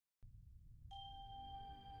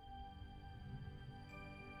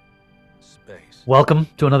Welcome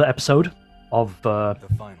to another episode of,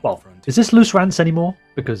 is this Loose Rants anymore?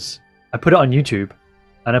 Because I put it on YouTube,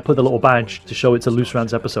 and I put the little badge to show it's a Loose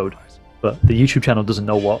Rants episode, but the YouTube channel doesn't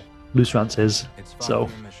know what Loose Rants is, so...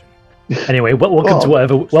 Anyway, welcome to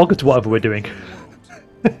whatever we're doing.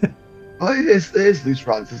 Well, it is Loose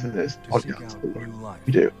Rants, isn't it? It's podcast.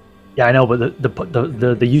 We do. Yeah, I know, but the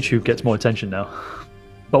YouTube gets more attention now.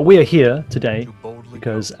 But we are here today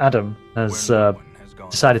because Adam has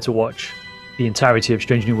decided to watch the entirety of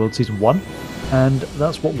Strange New World Season 1, and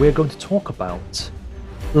that's what we're going to talk about.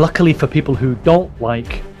 Luckily for people who don't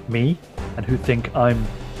like me and who think I'm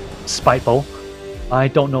spiteful, I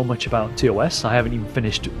don't know much about TOS. I haven't even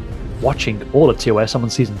finished watching all of TOS. I'm on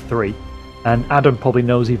Season 3, and Adam probably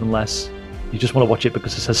knows even less. You just want to watch it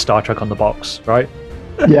because it says Star Trek on the box, right?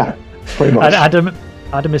 Yeah, pretty much. And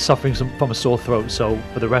Adam is suffering from a sore throat, so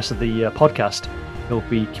for the rest of the podcast, he'll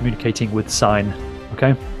be communicating with sign,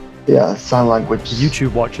 okay? Yeah, sign language.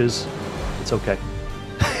 YouTube watchers, it's okay.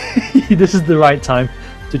 This is the right time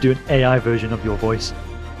to do an AI version of your voice.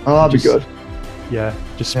 Oh, that'd be good. Yeah,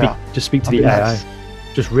 just speak to the AI. Nice.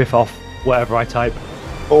 Just riff off whatever I type.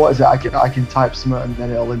 Or what is it? I can type something and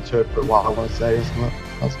then it'll interpret what I want to say, isn't it?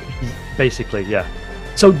 That's good. Basically, yeah.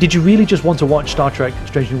 So, did you really just want to watch Star Trek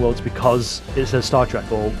Strange New Worlds because it says Star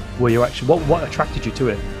Trek, or were you actually what attracted you to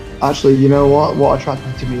it? Actually, you know what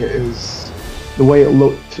attracted to me is the way it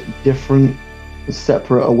looked different,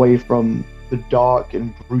 separate away from the dark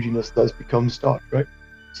and broodiness that's become Star Trek.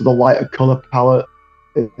 So the lighter color palette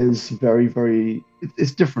is very, very.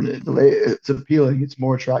 It's different. It's appealing. It's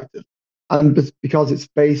more attractive, and because it's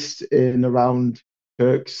based in around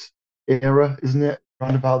Kirk's era, isn't it?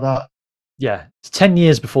 Around about that. Yeah, it's 10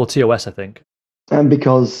 years before TOS, I think. And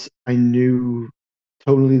because I knew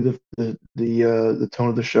tonally the tone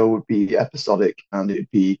of the show would be episodic, and it'd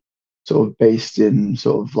be sort of based in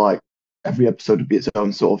sort of like every episode would be its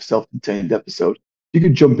own sort of self-contained episode. You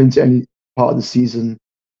could jump into any part of the season,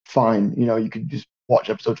 fine. You know, you could just watch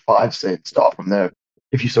episode 5, say, and start from there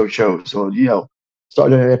if you so chose, or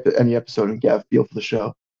start any episode and get a feel for the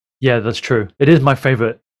show. Yeah, that's true. It is my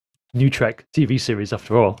favorite New Trek TV series,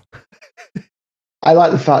 after all. I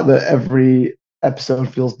like the fact that every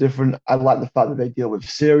episode feels different. I like the fact that they deal with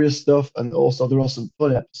serious stuff, and also there are some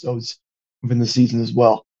fun episodes within the season as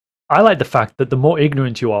well. I like the fact that the more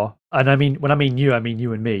ignorant you are, and I mean when I mean you and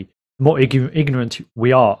me, the more ignorant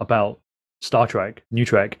we are about Star Trek, New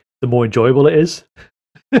Trek, the more enjoyable it is.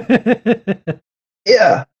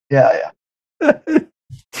 Yeah.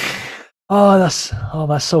 That's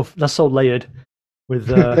so layered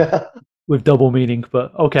with double meaning,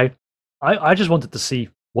 but okay. I just wanted to see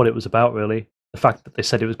what it was about, really. The fact that they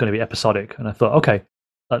said it was going to be episodic, and I thought, okay,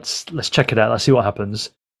 let's check it out. Let's see what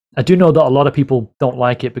happens. I do know that a lot of people don't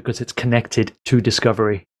like it because it's connected to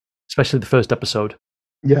Discovery, especially the first episode.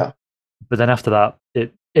 Yeah. But then after that,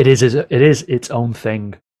 it is its own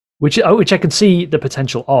thing, which I can see the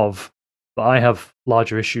potential of, but I have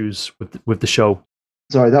larger issues with the show.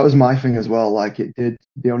 Sorry, that was my thing as well. Like it did.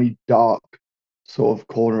 The only dark sort of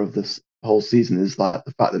corner of this whole season is like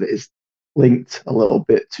the fact that it is linked a little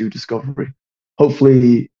bit to Discovery.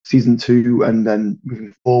 Hopefully, season 2 and then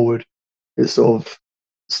moving forward, it sort of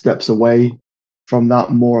steps away from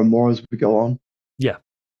that more and more as we go on. Yeah,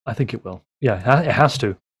 I think it will. Yeah, it has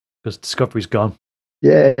to, because Discovery's gone.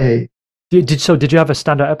 Yay! Did you have a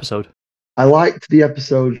standout episode? I liked the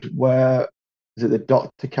episode where is it the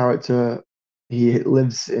Doctor character? He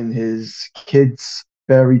lives in his kid's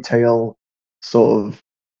fairy tale sort of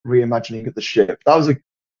reimagining of the ship. That was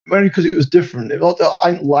mainly because it was different.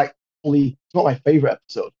 I didn't like fully. It's not my favorite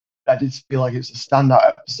episode. I did feel like it was a standout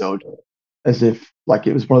episode, as if like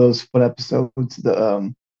it was one of those fun episodes that I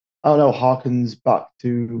don't know, harkens back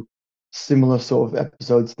to similar sort of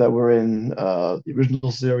episodes that were in the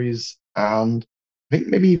original series, and I think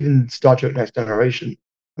maybe even Star Trek Next Generation.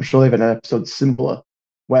 I'm sure they've had an episode similar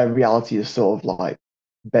where reality is sort of like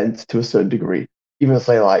bent to a certain degree. Even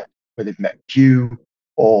say like where they've met Q,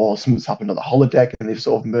 or something's happened on the holodeck and they've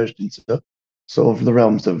sort of merged into sort of the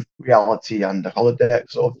realms of reality and the holodeck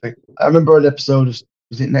sort of thing. I remember an episode of,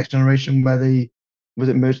 was it Next Generation, where was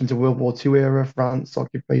it merged into World War II era, France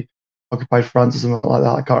occupied France or something like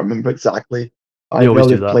that. I can't remember exactly. I know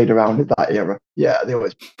they've played around with that era. Yeah, they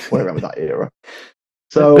always play around with that era.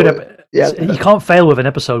 So you can't fail with an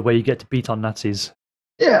episode where you get to beat on Nazis.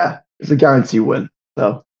 Yeah, it's a guarantee win.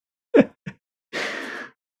 So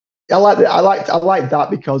I like that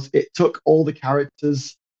because it took all the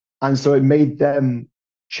characters, and so it made them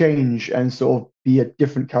change and sort of be a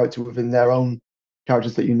different character within their own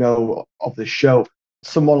characters that you know of the show.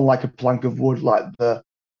 Someone like a plank of wood, like the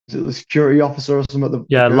is it the security officer or something? The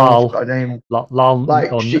Yeah, girl, she's Lal, got a name. Lal,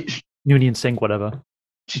 Like or Noonien Singh, whatever.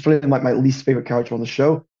 she's probably like my least favorite character on the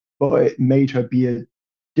show, but it made her be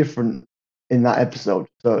different in that episode.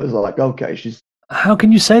 So it was like, okay, she's How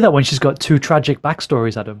can you say that when she's got two tragic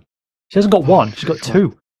backstories, Adam? She hasn't got one; she's got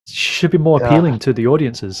two. She should be more appealing to the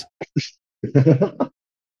audiences.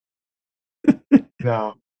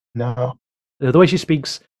 No, no. The way she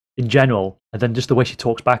speaks in general, and then just the way she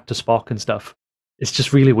talks back to Spock and stuff, it's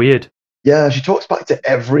just really weird. Yeah, she talks back to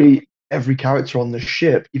every character on the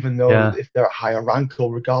ship, even though Yeah. if they're at higher rank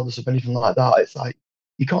or regardless of anything like that, it's like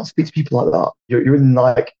you can't speak to people like that. You're in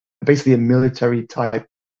like basically a military type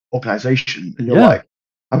organization, and you're Yeah. like,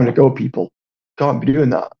 I'm gonna go, people. Can't be doing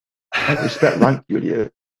that. I don't respect rank, you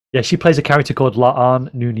idiot. Yeah, she plays a character called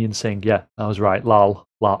Laan Noonien Singh. Yeah, I was right.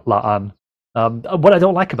 Laan. What I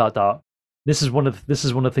don't like about that, this is one of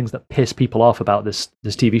the things that piss people off about this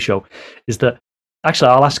TV show, is that actually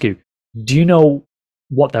I'll ask you, do you know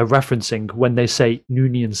what they're referencing when they say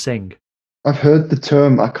Noonien Singh? I've heard the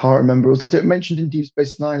term. I can't remember. Was it mentioned in Deep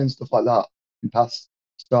Space Nine and stuff like that in past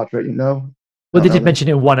Star Trek? You know? Well, they did mention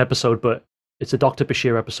it in one episode, but it's a Dr.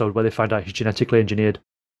 Bashir episode where they find out he's genetically engineered.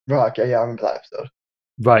 Right. Okay. Yeah, I remember that episode.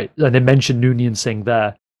 Right, and they mentioned Noonien Singh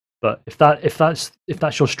there. But if that's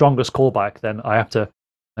your strongest callback, then I have to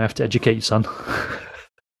educate you, son.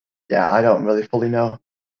 Yeah, I don't really fully know.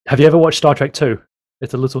 Have you ever watched Star Trek 2?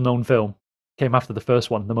 It's a little known film. Came after the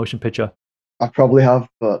first one, the motion picture. I probably have,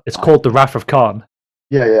 but it's called The Wrath of Khan.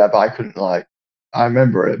 Yeah, but I couldn't I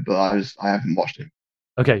remember it, but I haven't watched it.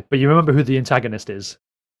 Okay, but you remember who the antagonist is?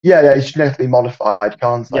 Yeah, he's genetically modified.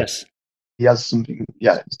 Khan's yes. He has something.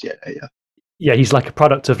 Yeah, it's DNA. Yeah. Yeah, he's like a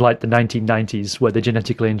product of like the 1990s where they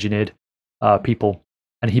genetically engineered people,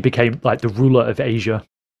 and he became like the ruler of Asia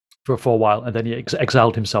for a while, and then he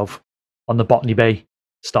exiled himself on the Botany Bay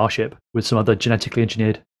starship with some other genetically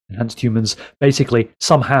engineered enhanced humans. Basically,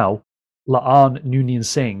 somehow, Laan Noonien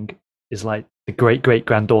Singh is like the great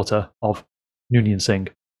granddaughter of Noonien Singh,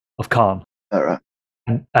 of Khan. All right.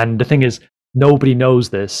 And the thing is, nobody knows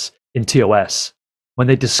this in TOS. When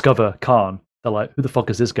they discover Khan, they're like, "Who the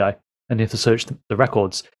fuck is this guy?" And they have to search the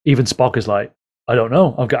records. Even Spock is like, "I don't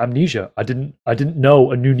know. I've got amnesia. I didn't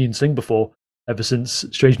know a Noonien Singh before, ever since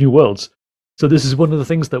Strange New Worlds." So this is one of the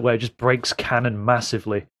things that where it just breaks canon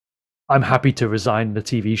massively. I'm happy to resign the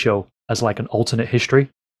TV show as like an alternate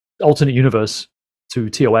universe to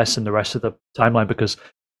TOS and the rest of the timeline, because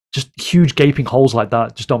just huge gaping holes like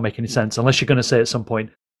that just don't make any sense unless you're going to say at some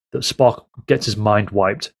point that Spock gets his mind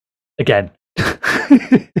wiped again.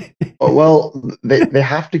 Well, they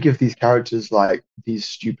have to give these characters like these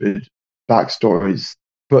stupid backstories,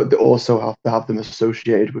 but they also have to have them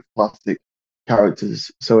associated with classic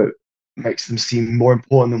characters, so it makes them seem more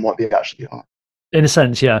important than what they actually are. In a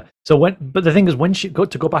sense, yeah. But the thing is, when she go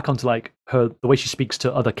back onto like the way she speaks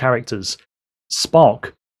to other characters,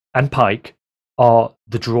 Spock and Pike are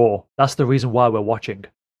the draw. That's the reason why we're watching.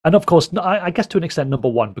 And of course, I guess to an extent, number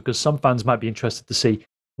one, because some fans might be interested to see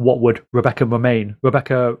what would Rebecca,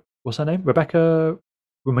 what's her name? Rebecca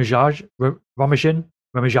Ramajaj?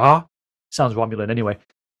 Sounds Romulan anyway.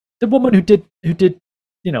 The woman who did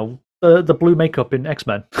the blue makeup in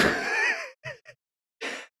X-Men.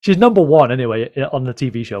 She's number one anyway on the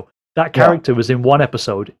TV show. That character was in one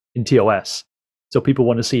episode in TOS, so people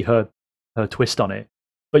want to see her twist on it.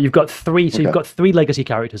 But you've got three, you've got three legacy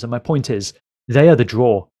characters, and my point is, they are the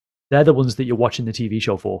draw. They're the ones that you're watching the TV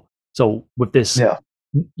show for. So with this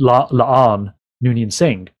Laan Noonien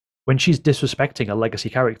Singh, when she's disrespecting a legacy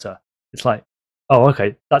character, it's like, oh,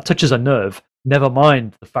 okay, that touches a nerve. Never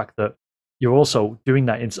mind the fact that you're also doing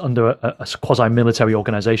that under a quasi-military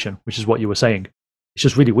organization, which is what you were saying. It's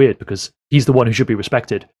just really weird because he's the one who should be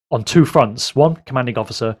respected on two fronts. One, commanding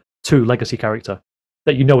officer. Two, legacy character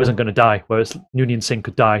that you know isn't going to die, whereas Noonien Singh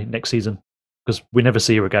could die next season because we never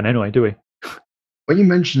see her again anyway, do we? When you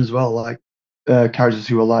mention as well, like characters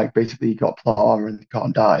who are like basically got plot armor and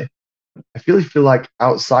can't die, I feel like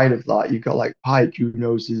outside of that, you've got like Pike who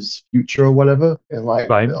knows his future or whatever in like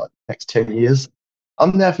the next 10 years.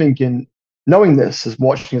 I'm there thinking, knowing this as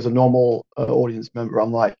watching as a normal audience member,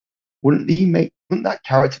 I'm like, wouldn't that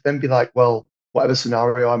character then be like, well, whatever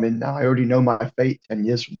scenario I'm in now, I already know my fate 10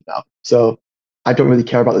 years from now. So I don't really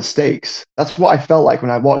care about the stakes. That's what I felt like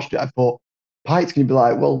when I watched it. I thought, Pike's going to be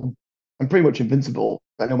like, well, I'm pretty much invincible.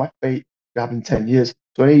 I know my fate will happen in 10 years.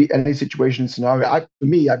 So any situation, scenario, for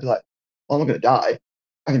me, I'd be like, well, I'm not going to die.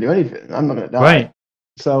 I can do anything. I'm not going to die. Right.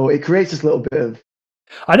 So it creates this little bit of...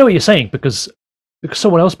 I know what you're saying because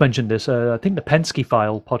someone else mentioned this. I think the Penske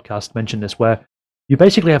File podcast mentioned this, where you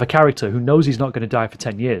basically have a character who knows he's not going to die for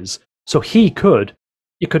 10 years. So he could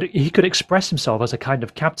he could express himself as a kind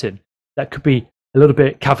of captain that could be a little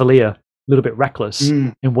bit cavalier, a little bit reckless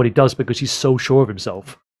in what he does because he's so sure of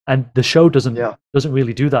himself. And the show doesn't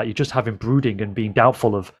really do that. You just have him brooding and being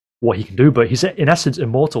doubtful of what he can do, but he's in essence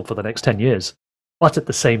immortal for the next 10 years. But at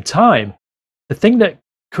the same time, the thing that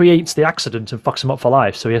creates the accident and fucks him up for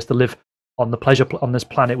life, so he has to live on on this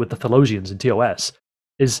planet with the Thelosians in TOS,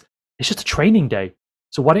 is it's just a training day.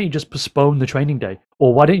 So why don't you just postpone the training day?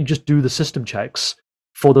 Or why don't you just do the system checks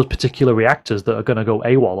for those particular reactors that are going to go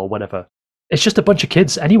AWOL or whatever? It's just a bunch of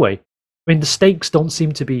kids anyway. I mean, the stakes don't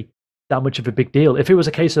seem to be that much of a big deal. If it was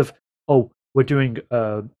a case of, oh,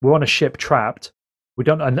 we're on a ship trapped, we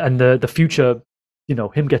don't, and the future,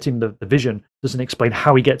 him getting the vision doesn't explain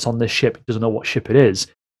how he gets on this ship. He doesn't know what ship it is,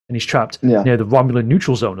 and he's trapped near the Romulan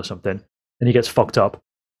neutral zone or something, and he gets fucked up.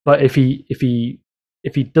 But if he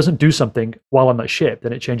doesn't do something while on that ship,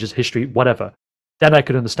 then it changes history, whatever. Then I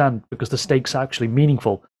could understand because the stakes are actually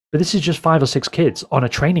meaningful. But this is just 5 or 6 kids on a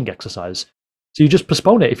training exercise. So you just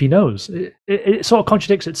postpone it if he knows. It sort of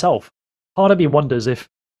contradicts itself. Part of me wonders if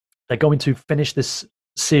they're going to finish this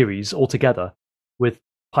series altogether with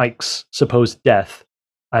Pike's supposed death,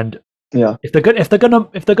 and if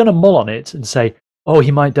they're gonna mull on it and say, oh,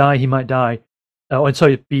 he might die, and so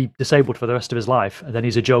he'd be disabled for the rest of his life, and then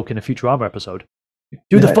he's a joke in a Futurama episode.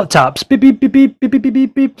 Do the foot taps, beep beep beep beep beep beep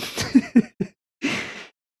beep beep.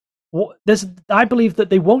 I believe that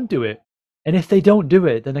they won't do it, and if they don't do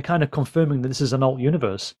it, then they're kind of confirming that this is an alt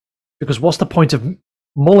universe. Because what's the point of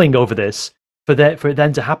mulling over this for it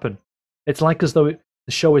then to happen? It's like as though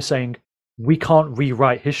the show is saying we can't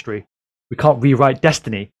rewrite history, we can't rewrite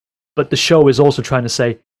destiny, but the show is also trying to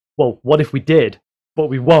say, well, what if we did, but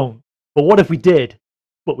we won't? But what if we did,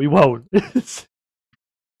 but we won't?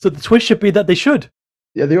 So the twist should be that they should.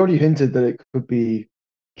 Yeah, they already hinted that it could be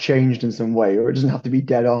changed in some way, or it doesn't have to be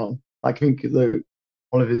dead on. I think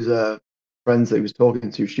one of his friends that he was talking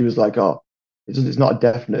to, she was like, "Oh, it's not a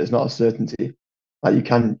definite, it's not a certainty. Like you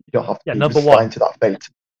don't have to be just signed to that fate.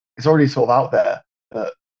 It's already sort of out there.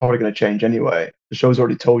 Probably going to change anyway. The show's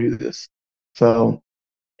already told you this, so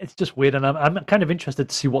it's just weird, and I'm kind of interested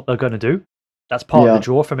to see what they're going to do. That's part of the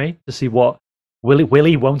draw for me to see what will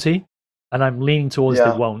he, won't he? And I'm leaning towards they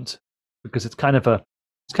won't, because it's kind of a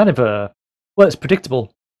well, it's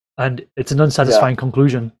predictable, and it's an unsatisfying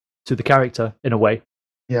conclusion to the character in a way.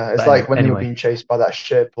 Yeah, it's like when they were being chased by that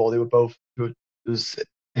ship, or they were both. It was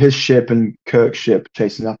his ship and Kirk's ship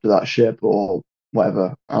chasing after that ship, or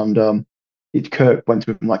whatever, and Kirk went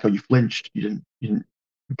to him like, "Oh, you flinched. You didn't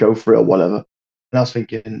go for it, or whatever." And I was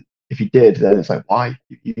thinking, if he did, then it's like, why?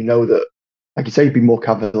 You know that, like you say, be more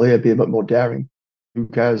cavalier, be a bit more daring. Who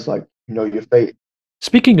cares? Like, you know your fate.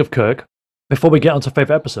 Speaking of Kirk, before we get onto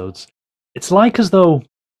favorite episodes, it's like as though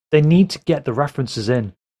they need to get the references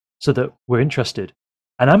in so that we're interested.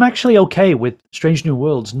 And I'm actually okay with Strange New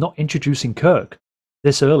Worlds not introducing Kirk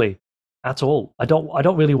this early at all. I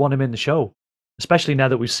don't really want him in the show, especially now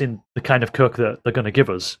that we've seen the kind of Kirk that they're going to give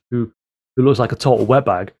us, who looks like a total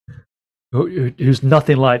wetbag, who's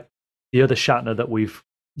nothing like the other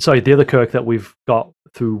the other Kirk that we've got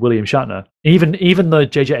through William Shatner. Even the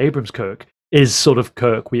J.J. Abrams Kirk is sort of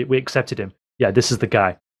Kirk. We accepted him. Yeah, this is the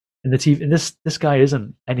guy. And this guy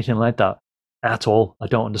isn't anything like that at all. I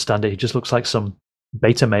don't understand it. He just looks like some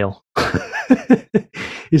beta male.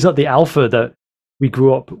 He's not the alpha that we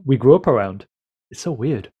grew up around. It's so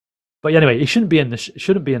weird. But anyway, he shouldn't be in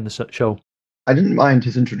the show. I didn't mind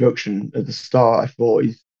his introduction at the start. I thought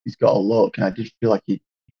he's got a look, and I did feel like he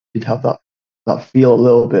did have that feel a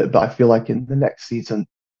little bit. But I feel like in the next season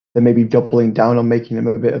they may be doubling down on making him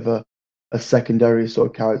a bit of a secondary sort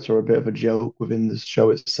of character, or a bit of a joke within the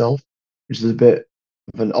show itself, which is a bit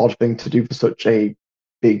of an odd thing to do for such a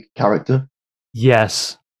big character.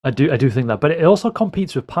 Yes, I do think that, but it also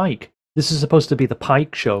competes with Pike. This is supposed to be the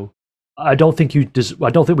Pike show. I don't think we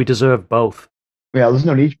deserve both. Yeah, there's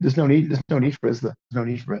no need for it, is there? There's no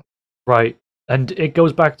need for it. Right. And it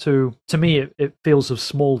goes back to me, it feels of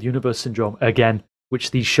small universe syndrome again,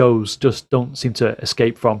 which these shows just don't seem to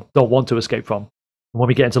don't want to escape from. And when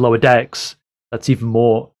we get into Lower Decks, that's even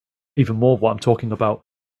more of what I'm talking about.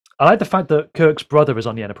 I like the fact that Kirk's brother is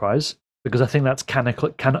on the Enterprise, because I think that's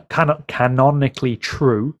canonically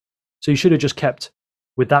true. So you should have just kept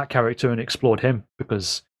with that character and explored him,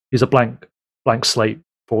 because he's a blank slate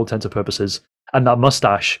for all intents and purposes. And that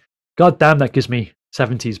mustache, god damn, that gives me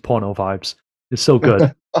 70s porno vibes. It's so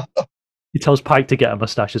good. He tells Pike to get a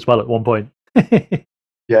mustache as well at one point.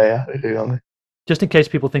 Yeah, they do, don't they? Just in case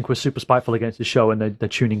people think we're super spiteful against the show and they're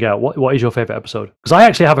tuning out, what is your favorite episode? Because I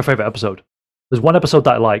actually have a favorite episode. There's one episode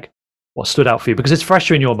that I like. What stood out for you? Because it's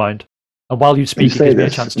fresher in your mind. And while you speak, it gives me a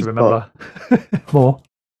chance to remember more.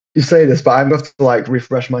 You say this, but I'm going to have to like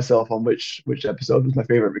refresh myself on which episode was my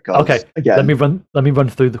favorite Okay, because let me again, run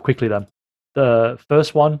through the quickly then. The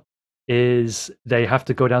first one is they have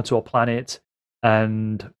to go down to a planet,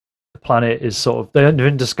 and the planet is sort of they're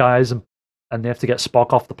in disguise, and they have to get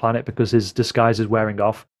Spock off the planet because his disguise is wearing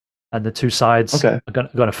off, and the two sides okay, are going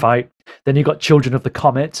to fight. Then you got Children of the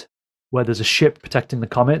Comet, where there's a ship protecting the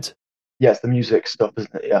comet. yes, the music stuff,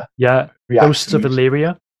 isn't it? Yeah, Yeah, react to Ghosts the of music.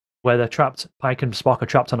 Illyria, where they're trapped. Pike and Spock are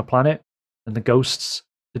trapped on a planet, and the ghosts,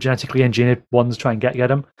 the genetically engineered ones, try and get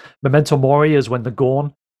them. Memento Mori is when the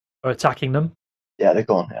Gorn are attacking them. Yeah, they're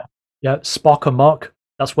gone. Yeah, Yeah, Spock Amok.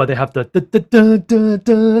 That's where they have the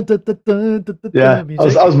yeah. I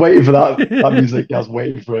music. was waiting for that music. Yeah, I was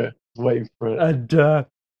waiting for it. I was waiting for it. And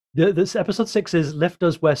this episode 6 is Lift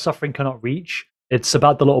Us Where Suffering Cannot Reach. It's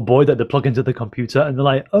about the little boy that they plug into the computer, and they're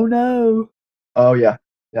like, "Oh no!" Oh yeah,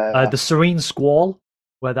 yeah, The Serene Squall,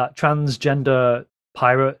 where that transgender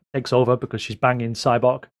pirate takes over because she's banging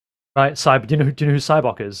Cybok. Right, do you know who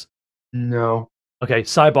Cybok is? no. Okay,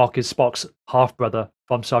 Cybok is Spock's half brother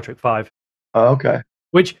from Star Trek Five. Oh, okay,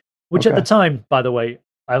 Which at the okay. time, by the way,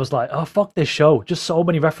 I was like, oh fuck this show. Just so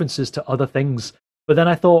many references to other things. But then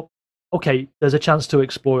I thought, okay, there's a chance to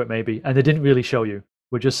explore it maybe. And they didn't really show you.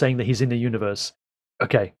 We're just saying that he's in the universe.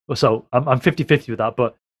 Okay. So I'm 50-50 with that,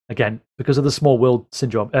 but again, because of the small world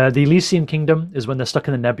syndrome. The Elysian Kingdom is when they're stuck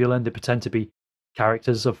in the nebula and they pretend to be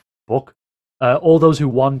characters of book. All Those Who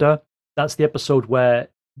Wander, that's the episode where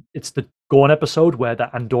it's the Gorn episode where the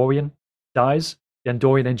Andorian dies, the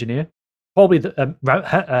Andorian engineer. Probably the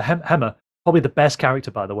Hemmer, probably the best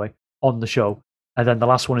character, by the way, on the show. And then the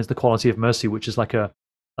last one is The Quality of Mercy, which is like an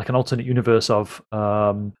alternate universe of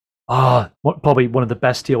probably one of the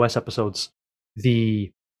best TOS episodes.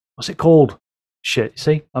 What's it called? Shit,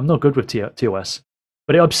 see, I'm not good with TOS,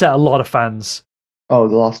 but it upset a lot of fans. Oh,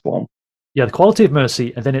 the last one. Yeah, The Quality of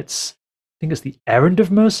Mercy, and then I think it's The Errand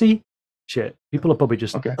of Mercy. Shit, people are probably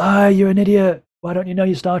just, Okay. you're an idiot. Why don't you know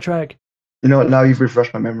your Star Trek? You know what? Now you've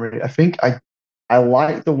refreshed my memory. I think I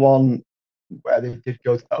like the one where they did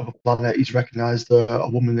go to that other planet. He's recognized a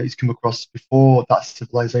woman that he's come across before that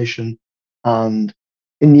civilization, and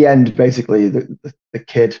in the end, basically, the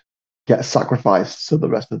kid gets sacrificed so the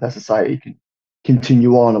rest of their society can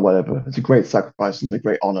continue on or whatever. It's a great sacrifice and a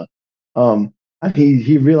great honor. And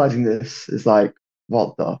he realizing this is like,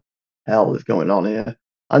 what the hell is going on here?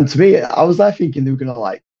 And to me, I was there thinking they were gonna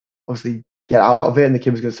like obviously get out of it and the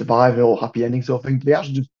kid was gonna survive and all happy ending sort of thing. But they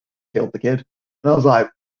actually just killed the kid. And I was like,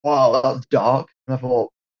 wow, that's dark. And I thought,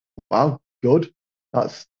 wow, good.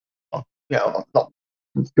 That's not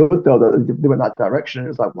it's good though that they went that direction. It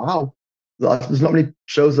was like, wow, there's not many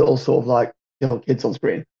shows that all sort of like kill kids on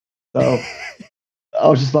screen. So I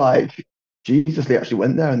was just like, Jesus, they actually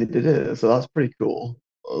went there and they did it. So that's pretty cool.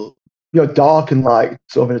 Dark and like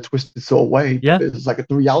sort of in a twisted sort of way. Yeah, But it's like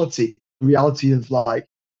the reality of like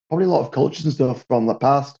probably a lot of cultures and stuff from the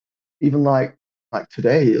past, even like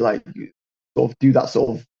today, like you sort of do that sort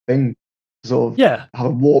of thing, sort of yeah. have a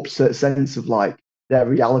warped sense of like their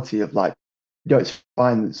reality of like, it's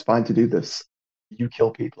fine to do this. You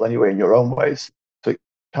kill people anyway in your own ways. So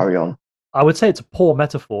carry on. I would say it's a poor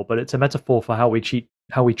metaphor, but it's a metaphor for how we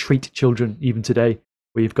treat children even today.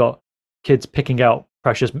 Where you've got kids picking out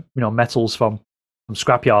precious, metals from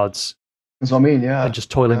scrapyards That's what I mean, yeah. and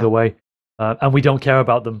just toiling Yeah. away, and we don't care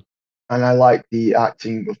about them. And I like the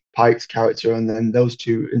acting of Pike's character and then those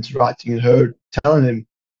two interacting and her telling him,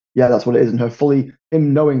 yeah, that's what it is, and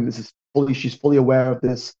him knowing this is she's fully aware of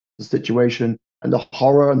this the situation and the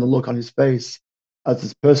horror and the look on his face as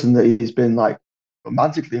this person that he's been like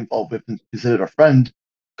romantically involved with and considered a friend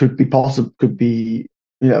could be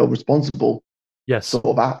responsible Yes, sort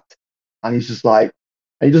of act. And he's just like,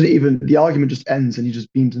 and he doesn't even, the argument just ends and he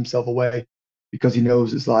just beams himself away because he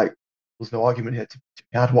knows it's like, there's no argument here to be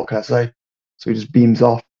had. What can I say? So he just beams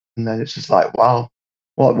off. And then it's just like, wow,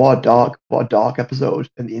 what a dark episode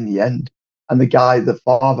in the end. And the guy, the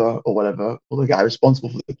father or whatever, or the guy responsible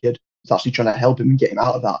for the kid was actually trying to help him and get him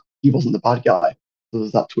out of that. He wasn't the bad guy. So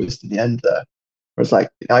there's that twist in the end there. Where it's like,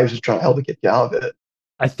 now he's just trying to help the kid get out of it.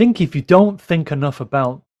 I think if you don't think enough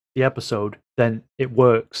about the episode, then it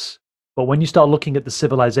works. But when you start looking at the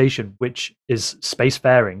civilization, which is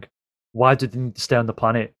spacefaring, why did they need to stay on the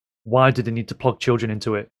planet? Why did they need to plug children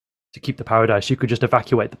into it to keep the paradise? You could just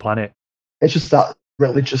evacuate the planet. It's just that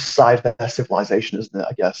religious side of their civilization, isn't it?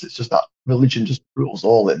 I guess it's just that religion just rules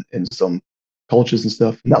all in some cultures and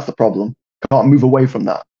stuff, and that's the problem. Can't move away from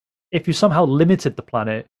that. If you somehow limited the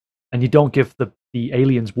planet and you don't give the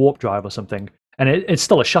aliens warp drive or something, and it's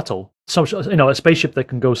still a shuttle, so a spaceship that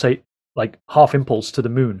can go say like half impulse to the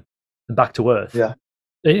moon and back to Earth, Yeah,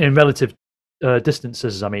 in relative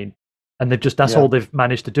distances. I mean, and that's all they've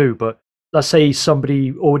managed to do. But let's say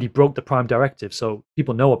somebody already broke the Prime Directive, so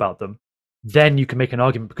people know about them. Then you can make an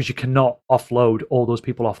argument because you cannot offload all those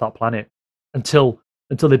people off that planet until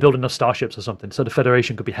they build enough starships or something. So the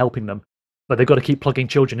Federation could be helping them, but they've got to keep plugging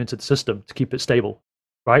children into the system to keep it stable,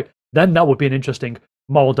 right? Then that would be an interesting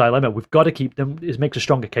moral dilemma. We've got to keep them. It makes a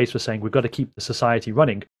stronger case for saying we've got to keep the society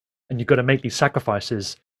running, and you've got to make these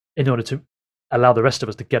sacrifices in order to allow the rest of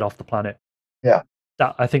us to get off the planet. Yeah,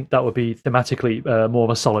 I think that would be thematically more of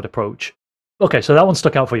a solid approach. Okay, so that one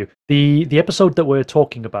stuck out for you. The episode that we're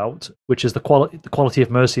talking about, which is the quality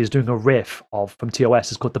of mercy, is doing a riff of from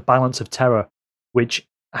TOS. Is called The Balance of Terror, which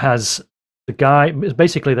has the guy.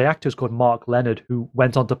 Basically, the actor is called Mark Leonard, who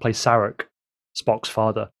went on to play Sarek, Spock's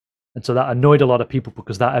father, and so that annoyed a lot of people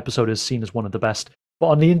because that episode is seen as one of the best. But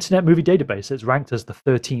on the Internet Movie Database, it's ranked as the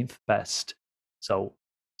 13th best. So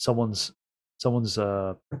someone's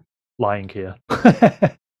lying here.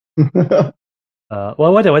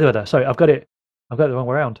 Well, wait. Sorry, I've got it the wrong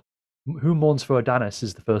way around. Who Mourns for Odanis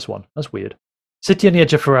is the first one. That's weird. City on the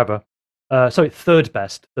Edge of Forever. Sorry, third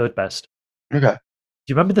best. Okay. Do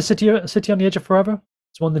you remember the City on the Edge of Forever?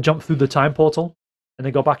 It's one that jumped through the time portal and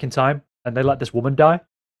they go back in time and they let this woman die.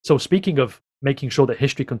 So speaking of making sure that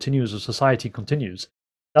history continues or society continues,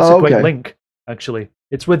 that's a great link, actually.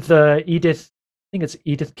 It's with Edith, I think it's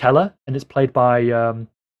Edith Keller, and it's played by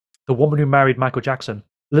the woman who married Michael Jackson,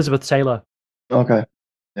 Elizabeth Taylor. Okay.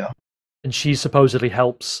 Yeah. And she supposedly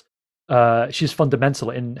helps. She's fundamental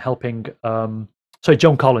in helping.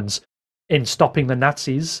 Joan Collins in stopping the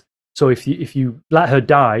Nazis. So if you let her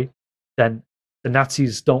die, then the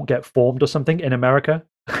Nazis don't get formed or something in America.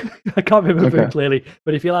 I can't remember very clearly,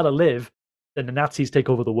 but if you let her live, then the Nazis take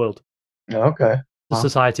over the world. Okay. The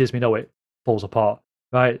society as we know it falls apart.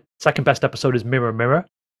 Right. Second best episode is Mirror Mirror,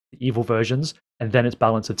 the evil versions, and then it's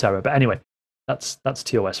Balance of Terror. But anyway, that's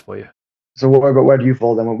TOS for you. So where do you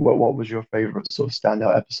fall then? What was your favorite sort of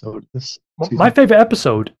standout episode this season? My favorite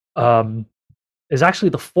episode is actually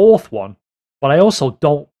the fourth one, but I also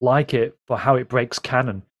don't like it for how it breaks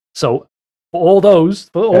canon. So for all those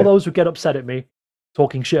who get upset at me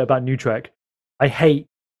talking shit about New Trek, I hate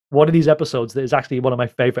one of these episodes that is actually one of my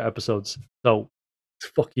favorite episodes. So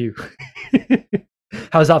fuck you.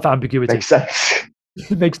 How's that for ambiguity? Makes sense.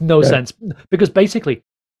 It makes no sense because basically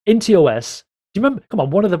in TOS, do you remember? Come on,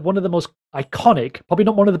 one of the most iconic, probably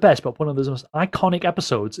not one of the best, but one of the most iconic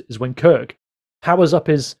episodes is when Kirk powers up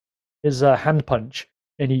his hand punch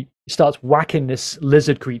and he starts whacking this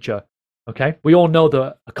lizard creature. Okay, we all know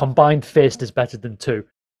that a combined fist is better than two,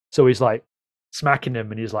 so he's like smacking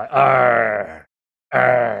him and he's like, "Arr,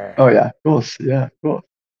 arr." Oh yeah, of course,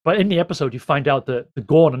 But in the episode, you find out that the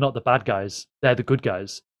Gorn are not the bad guys; they're the good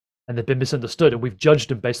guys, and they've been misunderstood, and we've judged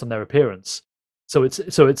them based on their appearance. So it's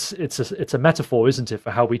a metaphor, isn't it,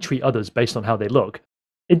 for how we treat others based on how they look?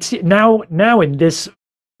 It's now in this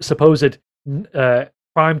supposed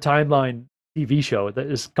prime timeline TV show that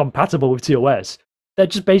is compatible with TOS. They're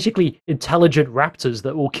just basically intelligent raptors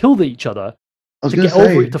that will kill each other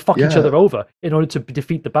to fuck each other over in order to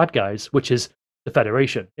defeat the bad guys, which is the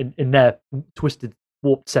Federation in their twisted,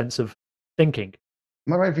 warped sense of thinking.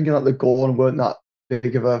 Am I right thinking that the Gorn weren't that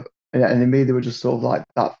big of an enemy? They were just sort of like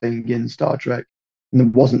that thing in Star Trek, and there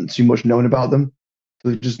wasn't too much known about them. So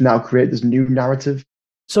they just now create this new narrative.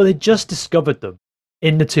 So they just discovered them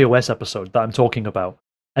in the TOS episode that I'm talking about,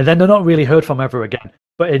 and then they're not really heard from ever again.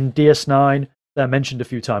 But in DS9, they're mentioned a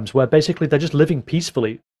few times, where basically they're just living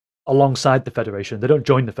peacefully alongside the Federation. They don't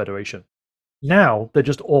join the Federation. Now they're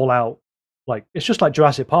just all out, like it's just like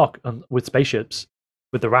Jurassic Park with spaceships,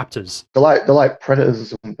 with the raptors. They're like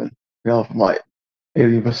predators or something. From like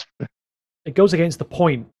Alien vs. It goes against the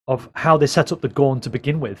point of how they set up the Gorn to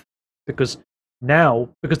begin with, because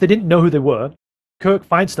they didn't know who they were, Kirk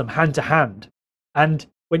fights them hand to hand, and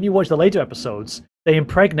when you watch the later episodes, they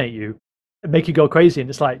impregnate you and make you go crazy, and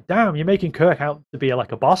it's like, damn, you're making Kirk out to be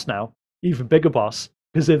like a boss now, even bigger boss,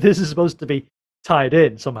 because if this is supposed to be tied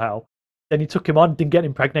in somehow, then he took him on, didn't get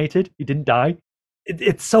impregnated, he didn't die.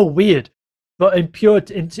 It's so weird, but in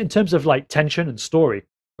terms of like tension and story,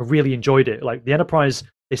 I really enjoyed it. Like the Enterprise,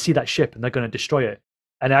 they see that ship and they're going to destroy it,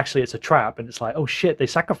 and actually it's a trap, and it's like, oh shit, they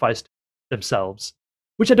sacrificed themselves,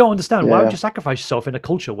 which I don't understand. Why would you sacrifice yourself in a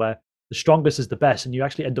culture where the strongest is the best, and you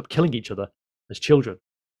actually end up killing each other as children?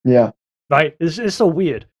 Yeah, right. It's so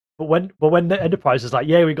weird. But when the Enterprise is like,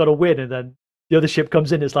 yeah, we got to win, and then the other ship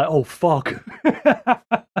comes in, it's like, oh fuck,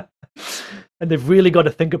 and they've really got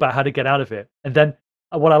to think about how to get out of it. And then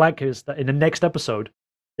what I like is that in the next episode,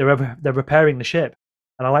 they're repairing the ship.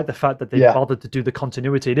 And I like the fact that they bothered to do the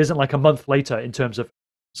continuity. It isn't like a month later in terms of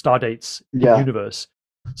star dates in the universe.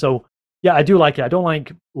 So Yeah, I do like it. I don't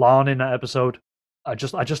like Lon in that episode. But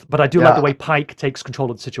I do like the Yeah, way Pike takes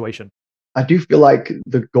control of the situation. I do feel like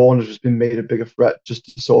the Gorn has just been made a bigger threat just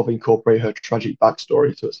to sort of incorporate her tragic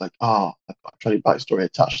backstory. So it's like, I've got a tragic backstory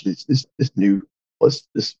attached to this new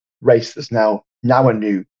this race that's now a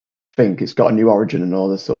new thing. It's got a new origin and all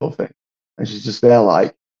this sort of thing. And she's just there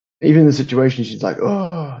like, even in the situation, she's like,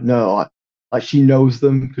 oh no, like she knows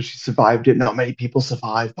them because she survived it. Not many people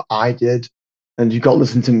survived, but I did. And you got to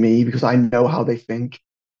listen to me because I know how they think.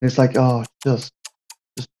 And it's like, oh, just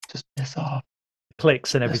piss off,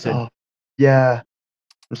 Clicks and piss everything. off. Yeah,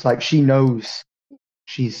 it's like she knows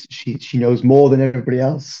she knows more than everybody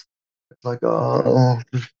else. It's like,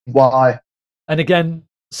 why? And again,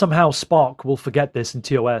 somehow Spock will forget this in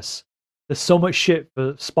TOS. There's so much shit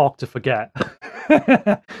for Spock to forget.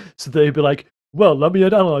 So they'd be like, well, let me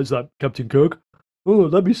analyze that, Captain Kirk. Oh,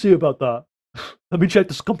 let me see about that. Let me check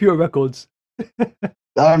the computer records.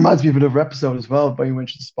 That reminds me of another episode as well. When you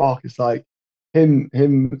mentioned Spark, it's like him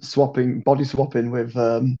body swapping with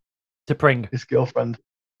T'Pring. his girlfriend.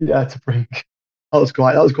 Yeah, to bring that was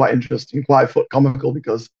quite interesting, quite comical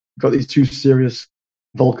because you've got these two serious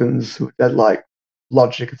Vulcans who had like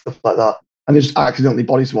logic and stuff like that, and they just accidentally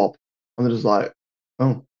body swap, and they're just like,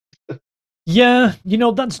 oh, Yeah,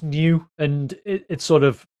 that's new, and it's sort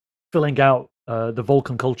of filling out the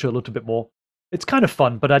Vulcan culture a little bit more. It's kind of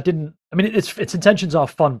fun, but I didn't. I mean, its intentions are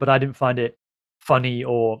fun, but I didn't find it funny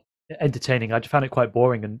or entertaining. I just found it quite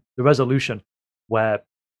boring, and the resolution, where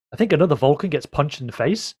I think another Vulcan gets punched in the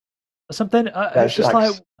face or something. yeah, It's just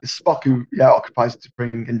like, it's Spock who occupies to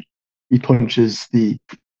bring, and he punches the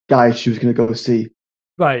guy she was going to go see.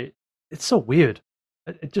 right? It's so weird.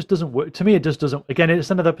 It just doesn't work to me. It just doesn't. Again,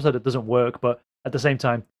 it's another episode that doesn't work, but at the same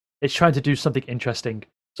time, it's trying to do something interesting.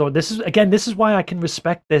 So this is why I can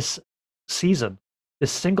respect this season,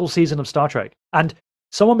 this single season of Star Trek. And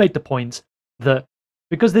someone made the point that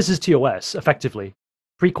because this is TOS, effectively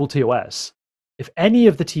prequel TOS, if any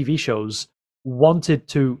of the TV shows wanted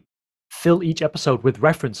to fill each episode with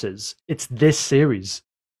references, it's this series.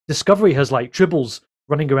 Discovery has like tribbles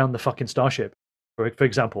running around the fucking starship, for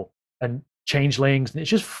example, and changelings, and it's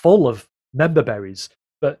just full of member berries.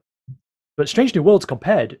 But Strange New Worlds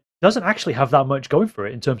compared doesn't actually have that much going for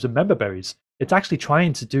it in terms of member berries. It's actually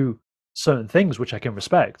trying to do certain things which I can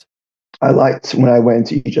respect. I liked when I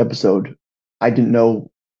went into each episode, I didn't know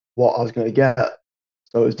what I was going to get,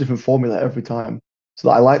 so it was different formula every time. So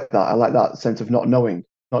I like that. I like that sense of not knowing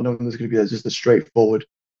there's going to be just a straightforward,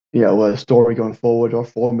 a story going forward or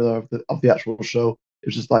formula of the actual show. It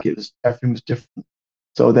was just like everything was different.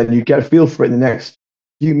 So then you get a feel for it in the next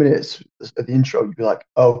few minutes at the intro. You'd be like,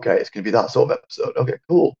 oh, okay, it's going to be that sort of episode. Okay,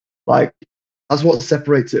 cool. Like that's what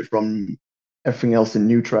separates it from everything else in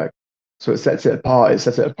New Trek. So it sets it apart. It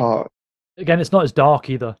sets it apart. Again, it's not as dark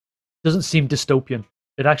either. It doesn't seem dystopian.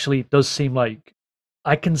 It actually does seem like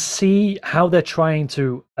I can see how they're trying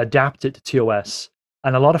to adapt it to TOS,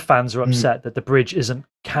 and a lot of fans are upset that the bridge isn't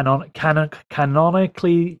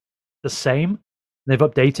canonically the same. They've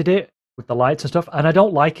updated it with the lights and stuff, and I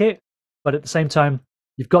don't like it. But at the same time,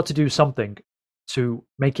 you've got to do something to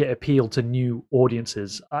make it appeal to new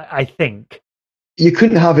audiences. I think You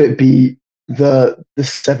couldn't have it be the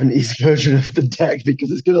 70s version of the deck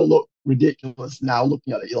because it's going to look ridiculous now.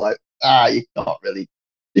 Looking at it, you're like, you can't really.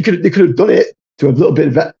 They could have done it to a little bit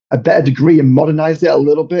of a better degree and modernized it a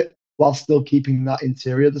little bit while still keeping that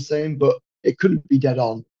interior the same. But it couldn't be dead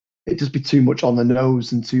on. It'd just be too much on the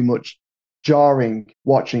nose and too much jarring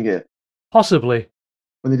watching it. possibly.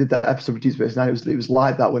 When they did that episode of Deep Space Nine, it was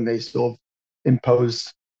like that when they sort of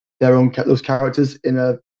imposed their own those characters in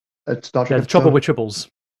a Star Trek Yeah, the trouble episode. with triples.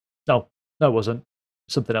 No, it wasn't.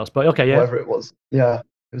 Something else. But okay, yeah. Whatever it was. Yeah,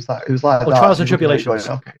 it was like Well, that. Trials and You're looking at it Tribulations.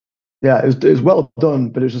 going, okay. Yeah, it was well done,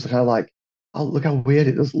 but it was just kind of like, oh, look how weird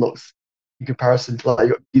it just looks in comparison to like you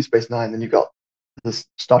got Deep Space Nine, then you got this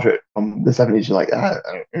Star Trek from the 70s. You're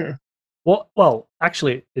like, Well,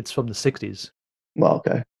 actually, it's from the 60s. well,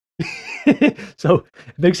 okay. So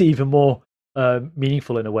it makes it even more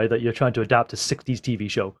meaningful in a way that you're trying to adapt a 60s TV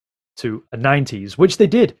show to a 90s, which they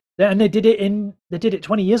did. And they did it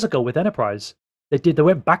 20 years ago with Enterprise. They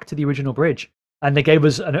went back to the original bridge, and they gave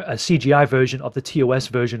us a CGI version of the TOS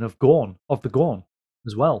version of the Gorn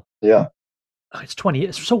as well. Yeah. It's 20.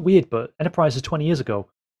 It's so weird, but Enterprise is 20 years ago,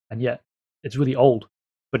 and yet it's really old.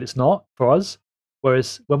 But it's not for us.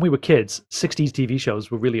 Whereas when we were kids, 60s TV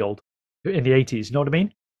shows were really old in the 80s. You know what I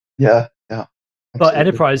mean? Yeah. But Absolutely.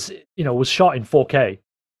 Enterprise, was shot in 4K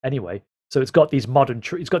anyway, so it's got these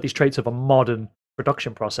it's got these traits of a modern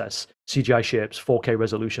production process, CGI ships, 4K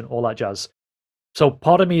resolution, all that jazz. So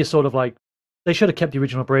part of me is sort of like they should have kept the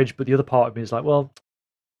original bridge, but the other part of me is like, well,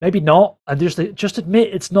 maybe not, and just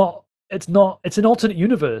admit it's not. It's not. It's an alternate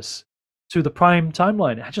universe to the Prime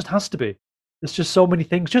timeline. It just has to be. There's just so many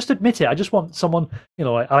things. Just admit it. I just want someone,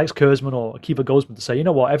 like Alex Kurzman or Akiva Goldsman to say, you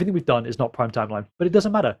know what, everything we've done is not Prime timeline, but it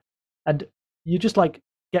doesn't matter. And you just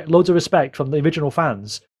get loads of respect from the original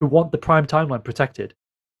fans who want the Prime timeline protected,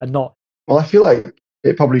 and not. Well, I feel like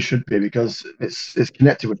it probably should be because it's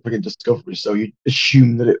connected with friggin' Discovery, so you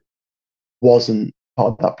assume that it wasn't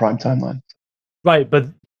part of that Prime timeline. Right, but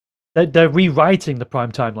they're rewriting the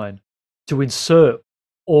Prime timeline to insert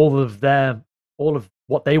all of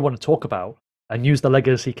what they want to talk about and use the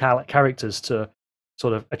legacy characters to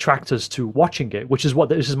sort of attract us to watching it, which is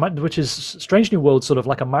Strange New World, sort of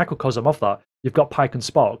like a microcosm of that. You've got Pike and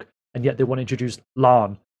Spock, and yet they want to introduce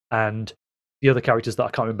La'an and the other characters that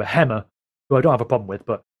I can't remember, Hemmer, who I don't have a problem with.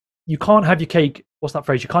 But you can't have your cake. What's that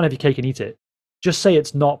phrase? You can't have your cake and eat it. Just say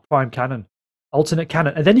it's not Prime canon, alternate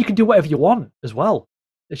canon, and then you can do whatever you want as well.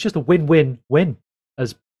 It's just a win-win-win,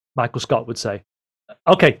 as Michael Scott would say.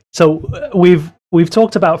 Okay, so we've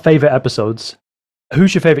talked about favorite episodes.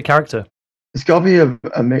 Who's your favorite character? It's got to be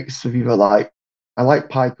a mix of either I like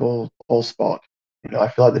Pike or Spock. I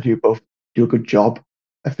feel like they both do a good job.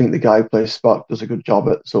 I think the guy who plays Spock does a good job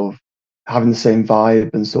at sort of having the same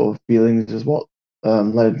vibe and sort of feelings as what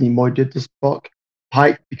Leonard Nimoy did to Spock.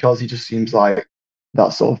 Pike, because he just seems like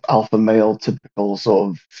that sort of alpha male, typical sort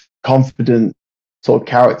of confident sort of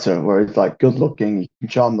character, where he's like good looking, he can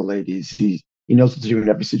charm the ladies, he knows what to do in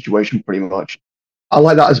every situation pretty much. I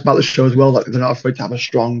like that about the show as well. Like they're not afraid to have a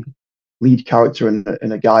strong lead character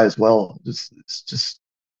in a guy as well. It's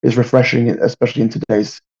refreshing, especially in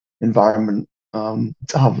today's environment, to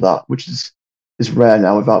have that, which is rare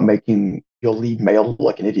now, without making your lead male look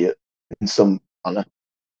like an idiot in some manner.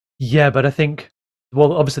 Yeah, but I think,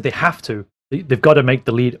 well, obviously they have to. They've got to make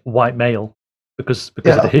the lead white male because of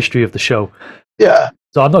the history of the show. Yeah.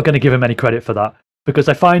 So I'm not going to give him any credit for that because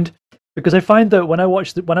I find that when I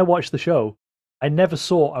watch the show, I never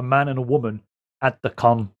saw a man and a woman at the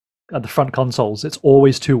front consoles. It's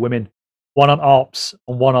always two women, one on ops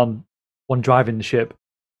and one driving the ship.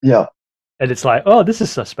 Yeah. And it's like, oh, this is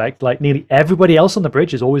suspect. Like nearly everybody else on the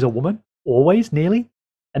bridge is always a woman, always, nearly,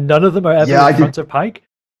 and none of them are ever in front of Pike.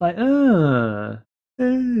 Like,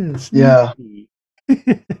 yeah.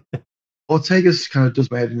 Ortega's kind of does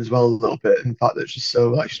my head in as well a little bit. In fact, that she's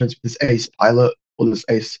so she's meant to be this ace pilot or this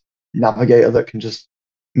ace navigator that can just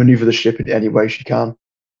maneuver the ship in any way she can.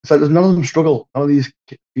 It's like there's none of them struggle. None of these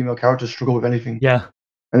female characters struggle with anything. Yeah.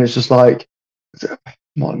 And it's just like, come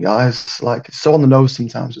on, guys. Like, it's so on the nose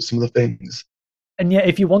sometimes with some of the things. And yet,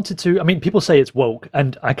 if you wanted to, I mean, people say it's woke,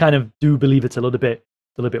 and I kind of do believe it's a little bit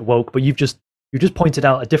woke. But you've just pointed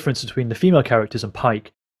out a difference between the female characters and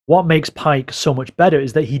Pike. What makes Pike so much better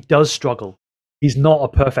is that he does struggle. He's not a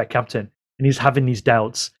perfect captain, and he's having these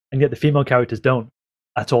doubts, and yet the female characters don't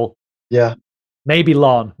at all. Yeah. Maybe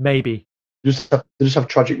La'an, maybe. They just have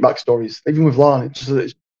tragic backstories. Even with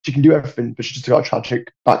La'an, she can do everything, but she's just got a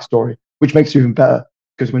tragic backstory, which makes it even better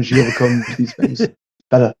because when she overcomes these things, it's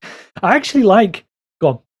better. I actually like. Go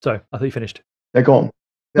on. Sorry, I thought you finished. Yeah, go on.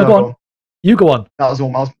 No, go on. You go on. That was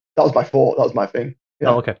my thought. That was my thing. Yeah.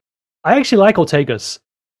 Oh, okay. I actually like Ortega's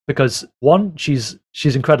because one, she's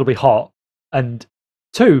incredibly hot, and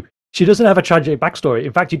two, she doesn't have a tragic backstory.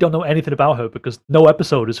 In fact, you don't know anything about her because no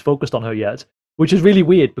episode is focused on her yet, which is really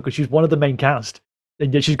weird because she's one of the main cast,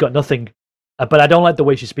 and yet she's got nothing. But I don't like the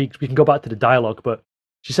way she speaks. We can go back to the dialogue, but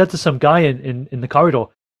she said to some guy in the corridor,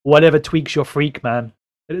 "Whatever tweaks your freak, man."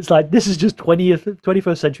 And it's like, this is just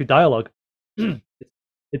 21st century dialogue.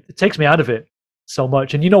 It takes me out of it so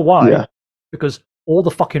much. And you know why? Yeah. Because all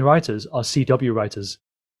the fucking writers are CW writers.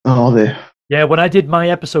 Oh, are they? Yeah, when I did my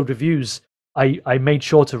episode reviews, I made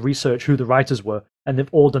sure to research who the writers were, and they've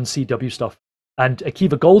all done CW stuff. And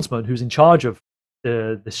Akiva Goldsman, who's in charge of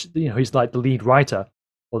he's like the lead writer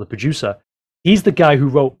or the producer. He's the guy who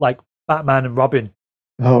wrote like Batman and Robin.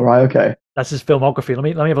 Oh, right, okay. That's his filmography. Let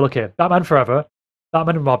me have a look here. Batman Forever,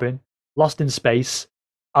 Batman and Robin, Lost in Space,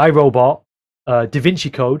 iRobot, Da Vinci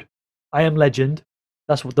Code, I Am Legend.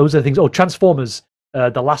 Those are the things. Oh, Transformers,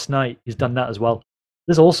 The Last Night. He's done that as well.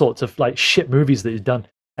 There's all sorts of like shit movies that he's done,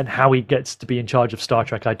 and how he gets to be in charge of Star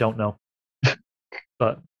Trek, I don't know.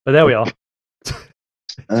 But there we are.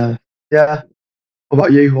 Yeah. What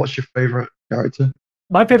about you? What's your favorite character?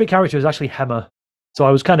 My favorite character is actually Hemmer. So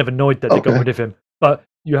I was kind of annoyed that they got rid of him. But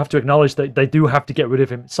you have to acknowledge that they do have to get rid of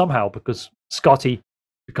him somehow because Scotty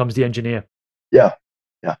becomes the engineer. Yeah.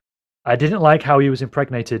 I didn't like how he was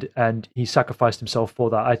impregnated and he sacrificed himself for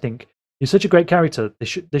that. I think he's such a great character. They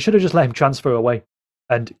should have just let him transfer away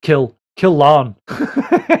and kill La'an.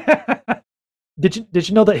 Did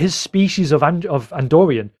you know that his species of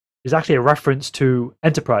Andorian is actually a reference to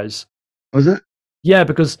Enterprise? Was it? Yeah,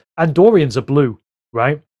 because Andorians are blue,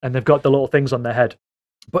 right? And they've got the little things on their head.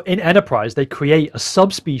 But in Enterprise, they create a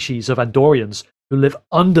subspecies of Andorians who live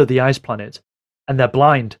under the ice planet, and they're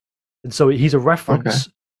blind. And so he's a reference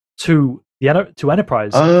to to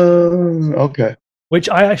Enterprise, Okay. which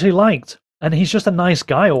I actually liked. And he's just a nice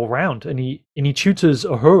guy all round, and he tutors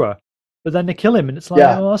Uhura, but then they kill him, and it's like,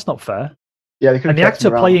 Yeah. oh, that's not fair. Yeah, they could have And the kept actor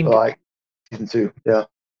him around playing for, like season 2. Yeah,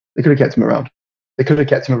 they could have kept him around. They could have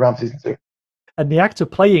kept him around for season 2. and the actor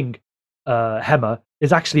playing Hemmer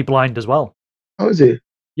is actually blind as well. Oh, is he?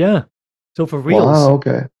 Yeah. So for reals. Wow.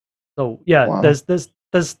 Okay. So yeah, Wow.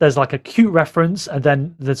 there's like a cute reference, and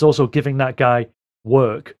then there's also giving that guy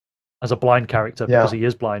work as a blind character because he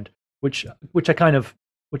is blind, which I kind of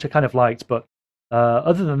liked. But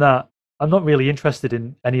other than that, I'm not really interested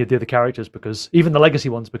in any of the other characters, because even the legacy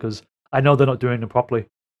ones, because I know they're not doing them properly.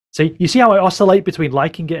 See, you see how I oscillate between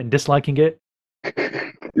liking it and disliking it?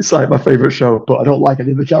 It's like my favorite show, but I don't like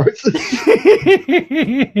any of the characters.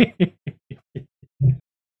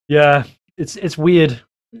 Yeah, it's weird.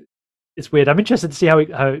 It's weird. I'm interested to see how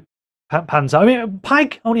it pans out. I mean,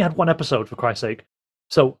 Pike only had one episode, for Christ's sake,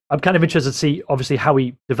 so I'm kind of interested to see, obviously, how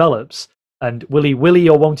he develops, and will he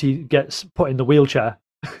or won't he get put in the wheelchair?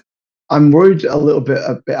 I'm worried a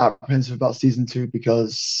bit apprehensive about season 2,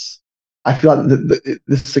 because I feel like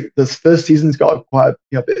this first season's got quite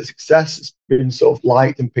a bit of success. It's been sort of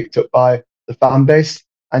liked and picked up by the fan base,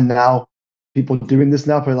 and now people doing this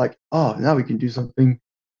now are like, oh, now we can do something.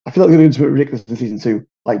 I feel like we're going to do something ridiculous in season 2,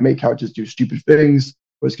 like make characters do stupid things,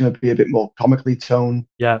 where it's going to be a bit more comically toned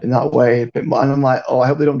in that way, a bit more. And I'm like, oh, I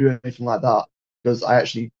hope they don't do anything like that, because I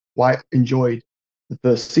actually quite enjoyed the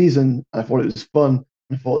first season. I thought it was fun.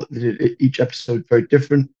 I thought they did each episode very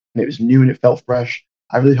different, and it was new and it felt fresh.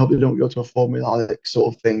 I really hope they don't go to a formulaic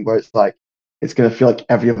sort of thing where it's like it's going to feel like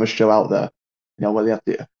every other show out there, where they have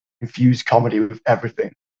to infuse comedy with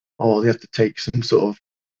everything, or they have to take some sort of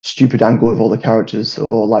stupid angle with all the characters,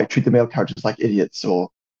 or like treat the male characters like idiots, or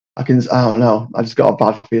I don't know. I just got a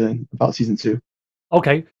bad feeling about season 2.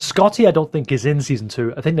 Okay, Scotty, I don't think is in season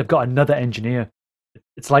 2. I think they've got another engineer.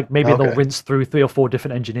 It's like maybe they'll rinse through 3 or 4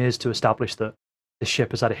 different engineers to establish that the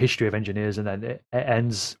ship has had a history of engineers, and then it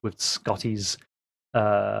ends with Scotty's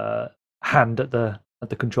hand at the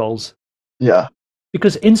controls. Yeah,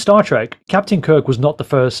 because in Star Trek, Captain Kirk was not the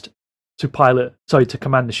first to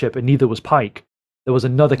command the ship, and neither was Pike. There was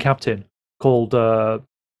another captain called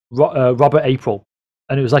Robert April,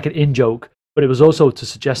 and it was like an in-joke, but it was also to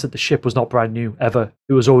suggest that the ship was not brand new ever.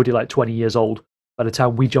 It was already like 20 years old by the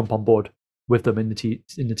time we jump on board with them in the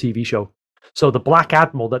TV show. So the Black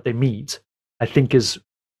Admiral that they meet, I think, is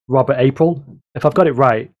Robert April. If I've got it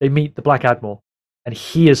right, they meet the Black Admiral, and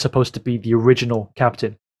he is supposed to be the original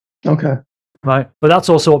captain. Okay. Right, but that's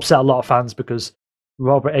also upset a lot of fans, because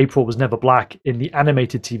Robert April was never black in the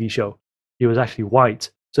animated TV show. He was actually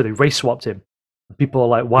white, so they race swapped him. And people are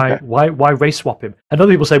like, why race swap him? And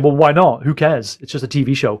other people say, well, why not? Who cares? It's just a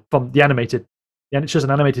TV show from the animated, and it's just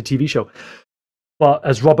an animated TV show. But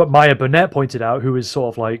as Robert Meyer Burnett pointed out, who is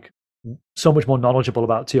sort of like so much more knowledgeable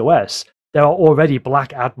about TOS, there are already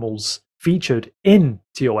black admirals featured in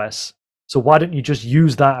TOS. So why don't you just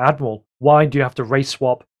use that admiral? Why do you have to race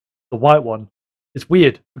swap the white one? It's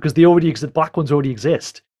weird, because they already exist. Black ones already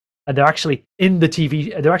exist, and they're actually in the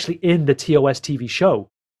TV. They're actually in the TOS TV show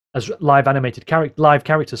as live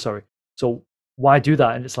characters. Sorry. So why do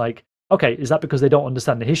that? And it's like, okay, is that because they don't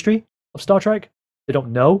understand the history of Star Trek? They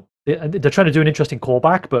don't know. They're trying to do an interesting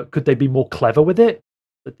callback, but could they be more clever with it?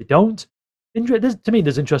 But they don't. To me,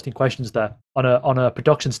 there's interesting questions there on a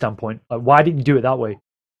production standpoint. Like, why didn't you do it that way?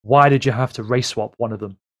 Why did you have to race swap one of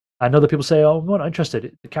them? And other people say, oh, I'm not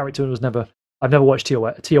interested. The character was never... I've never watched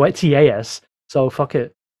TAS, so fuck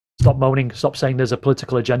it. Stop moaning. Stop saying there's a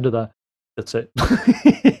political agenda there. That's it.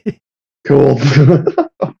 Cool.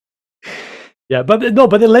 Yeah, but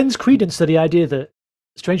it lends credence to the idea that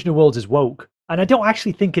Strange New Worlds is woke. And I don't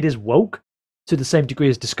actually think it is woke to the same degree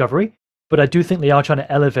as Discovery, but I do think they are trying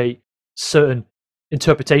to elevate certain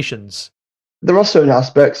interpretations. There are certain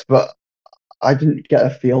aspects, but I didn't get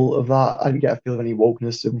a feel of that. I didn't get a feel of any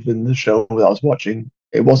wokeness within the show that I was watching.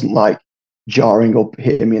 It wasn't like jarring or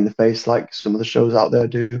hitting me in the face like some of the shows out there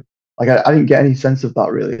do. Like I didn't get any sense of that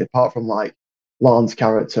really, apart from like Lana's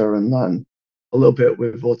character, and then a little bit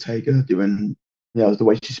with Ortega doing, the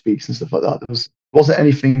way she speaks and stuff like that. There wasn't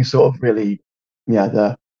anything sort of really,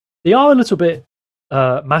 there. They are a little bit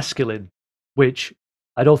masculine, which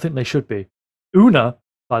I don't think they should be. Una,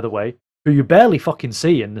 by the way, who you barely fucking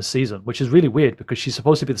see in this season, which is really weird, because she's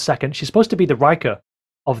supposed to be the second. She's supposed to be the Riker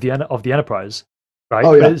of the Enterprise, right?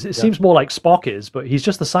 Oh, But yeah, it yeah. seems more like Spock is, but he's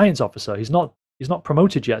just a science officer. He's not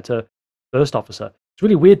promoted yet to first officer. It's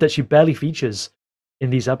really weird that she barely features in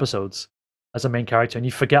these episodes as a main character. And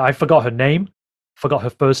I forgot her name, forgot her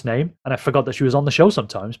first name, and I forgot that she was on the show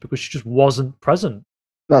sometimes because she just wasn't present.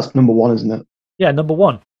 That's number one, isn't it? Yeah, number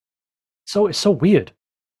one. So it's so weird.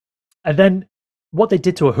 And then what they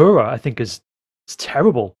did to Uhura, I think, is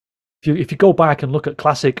terrible. If you go back and look at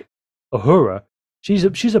classic Uhura, she's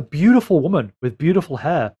a beautiful woman with beautiful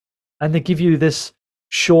hair, and they give you this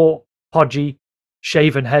short, podgy,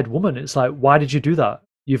 shaven head woman. It's like, why did you do that?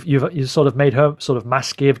 You've sort of made her sort of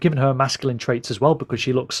masculine, given her masculine traits as well because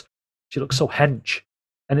she looks so hench,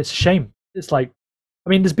 and it's a shame. It's like, I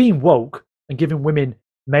mean, there's being woke and giving women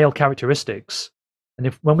male characteristics. And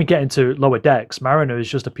when we get into Lower Decks, Mariner is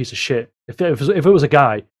just a piece of shit. If it was a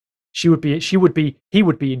guy, he would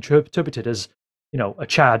be interpreted as, a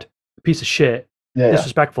Chad, a piece of shit, Yeah,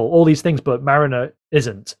 disrespectful, all these things. But Mariner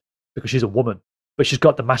isn't because she's a woman, but she's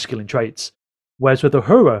got the masculine traits. Whereas with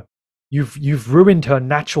Uhura, you've ruined her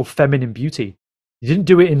natural feminine beauty. You didn't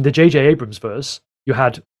do it in the J.J. Abrams verse. You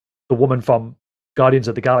had the woman from Guardians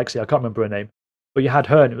of the Galaxy. I can't remember her name, but you had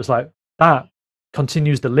her, and it was like that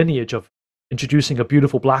continues the lineage of introducing a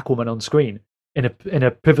beautiful black woman on screen in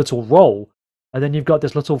a pivotal role, and then you've got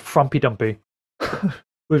this little frumpy dumpy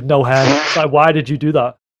with no hair. It's like, why did you do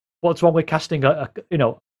that? What's wrong with casting a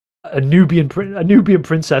Nubian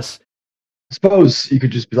princess? I suppose you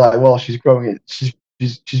could just be like, well, she's growing it.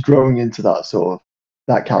 She's growing into that sort of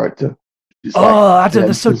that character. She's like, Oh, Adam, yeah,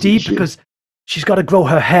 that's so isn't deep she? because she's got to grow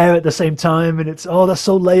her hair at the same time, and that's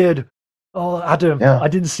so layered. Oh, Adam, Yeah, I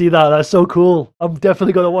didn't see that. That's so cool. I'm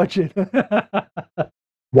definitely gonna watch it.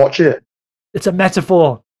 watch it. It's a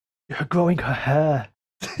metaphor. You're growing her hair.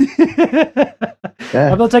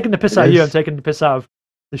 Yeah, I'm not taking the piss it out of you. I'm is. taking the piss out of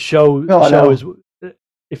the show. No, The I show know. is,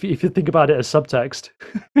 if you think about it as subtext.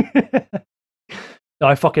 No,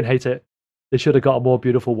 I fucking hate it. They should have got a more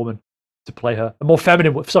beautiful woman to play her. A more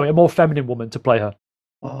feminine woman to play her.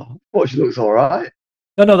 Oh, well, she looks all right.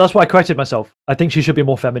 No, that's why I corrected myself. I think she should be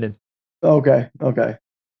more feminine. Okay, okay.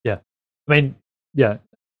 Yeah. I mean, yeah.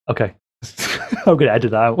 Okay. I'm gonna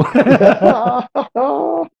edit that out.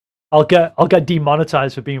 Oh, I'll get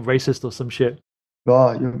demonetized for being racist or some shit.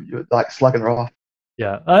 you're like slagging her off.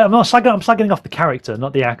 Yeah. I'm not slagging. I'm slagging off the character,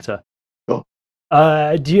 not the actor. Cool.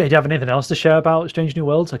 Do you have anything else to share about Strange New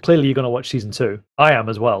Worlds? Clearly, you're going to watch season 2. I am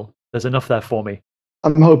as well. There's enough there for me.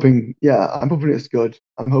 I'm hoping it's good.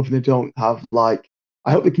 I'm hoping they don't have like.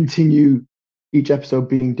 I hope they continue each episode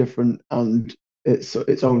being different and its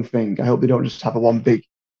own thing. I hope they don't just have a one big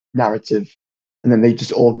narrative and then they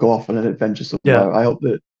just all go off on an adventure Yeah. somewhere. I hope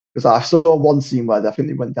that because I saw one scene where I think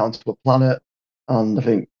they went down to a planet and I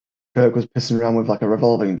think Kirk was pissing around with like a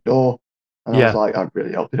revolving door, and I was Yeah. like, I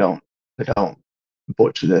really hope they don't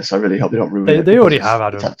butcher this. I really hope they don't ruin it. They already because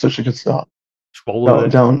have, it's Adam. had such a good start. Just roll No, with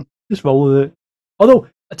it. don't. Just roll with it. Although,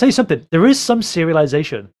 I'll tell you something. There is some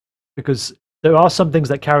serialization because there are some things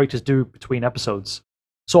that characters do between episodes.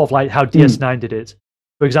 Sort of like how DS9 did it.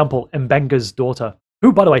 For example, Mbenga's daughter,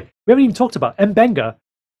 who, by the way, we haven't even talked about. Mbenga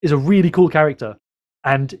is a really cool character,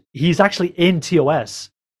 and he's actually in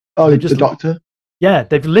TOS. Oh, They the just- doctor. Yeah,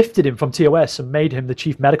 they've lifted him from TOS and made him the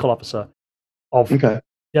chief medical officer of Okay.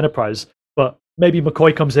 the Enterprise. But maybe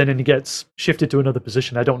McCoy comes in and he gets shifted to another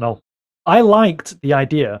position. I don't know. I liked the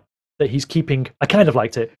idea that he's keeping. I kind of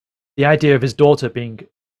liked it. The idea of his daughter being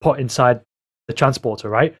put inside the transporter,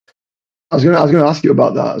 right? I was gonna ask you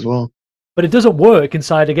about that as well. But it doesn't work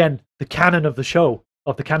inside, again, the canon of the show,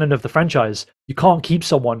 of the canon of the franchise. You can't keep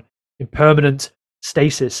someone in permanent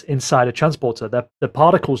stasis inside a transporter. The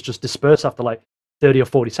particles just disperse after like 30 or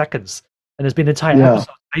 40 seconds. And there's been entire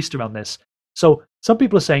episodes based around this. So some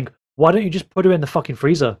people are saying, why don't you just put her in the fucking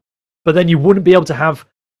freezer? But then you wouldn't be able to have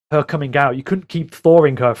her coming out. You couldn't keep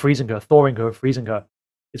thawing her, freezing her, thawing her, freezing her.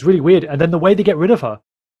 It's really weird. And then the way they get rid of her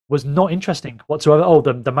was not interesting whatsoever. Oh,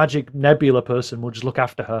 the magic nebula person will just look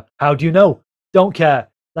after her. How do you know? Don't care.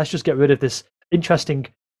 Let's just get rid of this interesting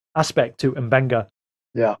aspect to Mbenga.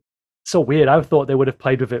 Yeah. So weird. I thought they would have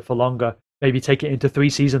played with it for longer. Maybe take it into 3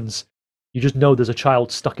 seasons. You just know there's a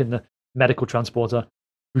child stuck in the medical transporter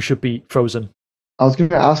who should be frozen. I was going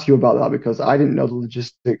to ask you about that because I didn't know the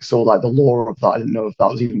logistics or like the lore of that. I didn't know if that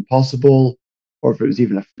was even possible or if it was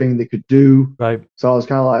even a thing they could do. Right. So I was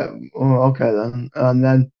kind of like, oh, okay then. And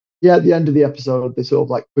then, yeah, at the end of the episode, they sort of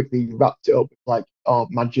like quickly wrapped it up with like, oh,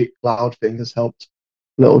 magic cloud thing has helped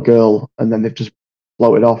little girl. And then they've just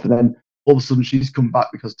floated off. And then all of a sudden she's come back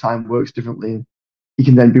because time works differently. And he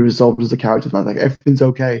can then be resolved as a character. And I'm like, everything's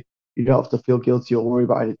okay. You don't have to feel guilty or worry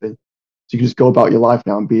about anything. So you can just go about your life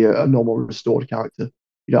now and be a normal restored character.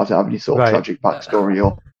 You don't have to have any sort of Right. tragic backstory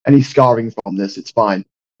or any scarring from this. It's fine.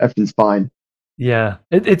 Everything's fine. Yeah,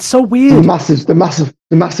 it's so The weird. massive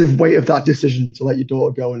weight of that decision to let your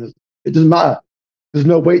daughter go, and it doesn't matter. There's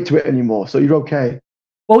no weight to it anymore, so you're okay.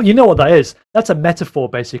 Well, you know what that is. That's a metaphor,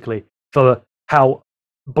 basically, for how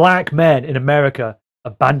black men in America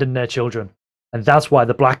abandon their children, and that's why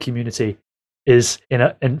the black community is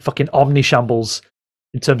in fucking omni shambles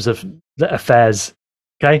in terms of the affairs.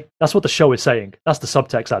 Okay, that's what the show is saying. That's the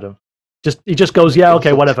subtext, Adam. He just goes, yeah,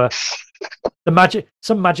 okay, whatever.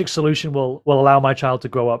 Some magic solution will allow my child to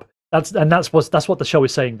grow up. That's what the show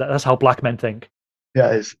is saying. That's how black men think.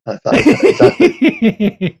 Yeah,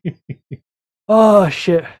 exactly. Oh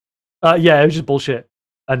shit. Yeah, it was just bullshit.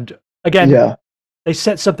 And again, Yeah. they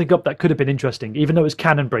set something up that could have been interesting, even though it was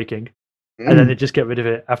canon breaking, and then they just get rid of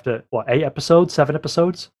it after what, 8 episodes, 7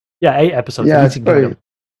 episodes? Yeah, 8 episodes. Yeah, it's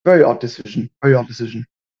very odd decision. Very odd decision.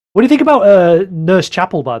 What do you think about Nurse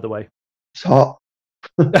Chapel, by the way? It's hot.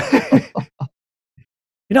 You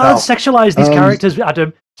know how to sexualize these characters,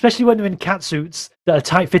 Adam, especially when they're in cat suits that are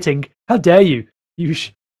tight fitting. How dare you, you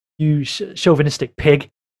chauvinistic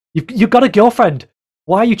pig? You've got a girlfriend.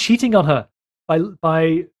 Why are you cheating on her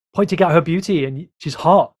by pointing out her beauty and she's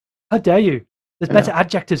hot? How dare you? There's better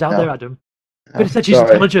adjectives out there, Adam. You could have said she's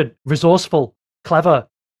intelligent, resourceful, clever.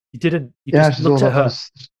 You didn't. You just looked at her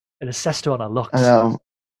and assessed her on her looks. I know.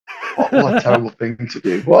 What a terrible thing to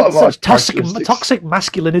do. What such toxic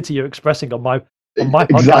masculinity you're expressing on my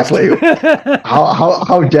exactly. podcast.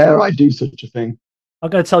 how dare I do such a thing? I'm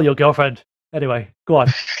going to tell your girlfriend. Anyway, go on.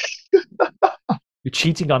 You're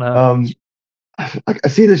cheating on her. I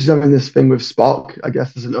see that she's having this thing with Spock. I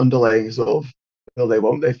guess there's an underlying sort of will they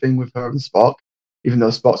won't they thing with her and Spock, even though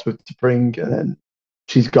Spock's with T'Pring, and then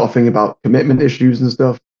she's got a thing about commitment issues and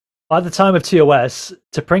stuff. By the time of TOS,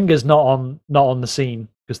 T'Pringa's not on the scene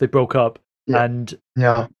because they broke up, and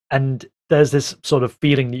there's this sort of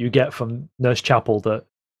feeling that you get from Nurse Chapel that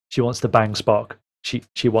she wants to bang Spock.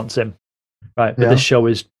 She wants him, right? But this show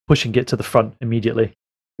is pushing it to the front immediately.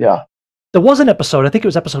 Yeah. There was an episode, I think it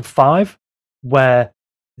was episode 5, where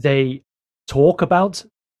they talk about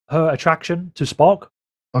her attraction to Spock.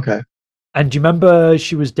 Okay. And do you remember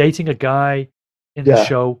she was dating a guy in the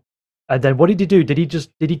show? And then what did he do? Did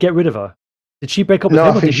he get rid of her? Did she break up with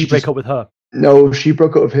him, or did he break up with her? No, she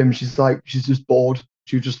broke up with him. She's just bored.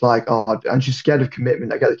 She was just like, oh, and she's scared of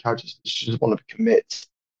commitment. I get the character. She doesn't want to commit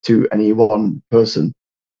to any one person.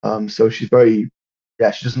 So she's she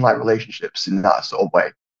doesn't like relationships in that sort of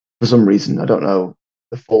way. For some reason, I don't know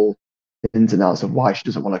the full ins and outs of why she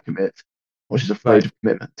doesn't want to commit, or she's afraid of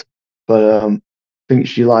commitment. But I think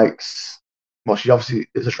she likes. Well, she obviously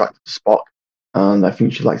is attracted to Spock, and I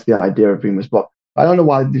think she likes the idea of being with Spock. I don't know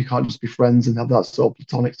why they can't just be friends and have that sort of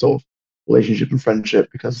platonic sort of relationship and friendship,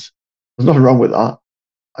 because there's nothing wrong with that.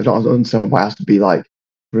 I don't understand why it has to be like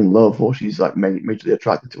they're in love or she's like majorly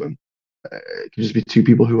attracted to him. It could just be two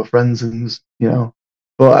people who are friends, and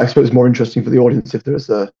But I suppose it's more interesting for the audience if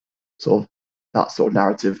there's a sort of that sort of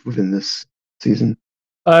narrative within this season.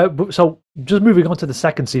 So just moving on to the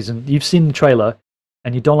second season, you've seen the trailer,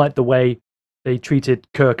 and you don't like the way they treated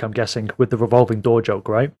Kirk, I'm guessing, with the revolving door joke,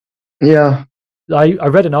 right? Yeah. I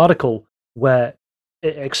read an article where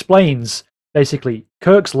it explains basically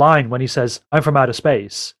Kirk's line when he says, "I'm from outer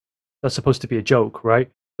space." That's supposed to be a joke,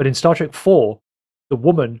 right? But in Star Trek 4, the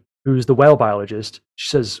woman who's the whale biologist, she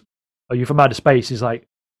says, "Are you from outer space?" He's like,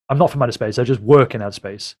 "I'm not from outer space. I just work in outer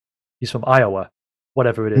space." He's from Iowa,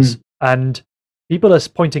 whatever it is. And people are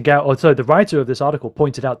pointing out, the writer of this article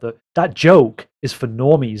pointed out that joke is for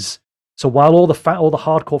normies. So while all the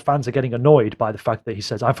hardcore fans are getting annoyed by the fact that he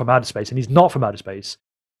says, "I'm from outer space," and he's not from outer space,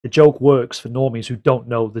 the joke works for normies who don't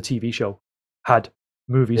know the TV show had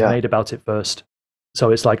movies made about it first.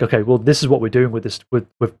 So it's like, okay, well, this is what we're doing with this, with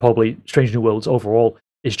probably Strange New Worlds overall.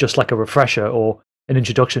 It's just like a refresher or an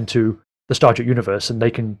introduction to the Star Trek universe, and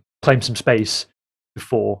they can claim some space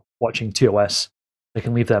before watching TOS. They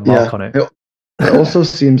can leave their mark on it. It also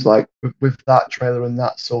seems like with that trailer and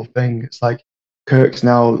that sort of thing, it's like Kirk's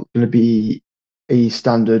now going to be a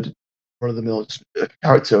standard run-of-the-mill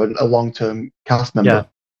character, a long-term cast member. Yeah.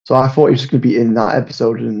 So I thought he was just going to be in that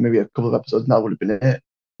episode and maybe a couple of episodes, and that would have been it.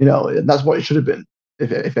 That's what it should have been.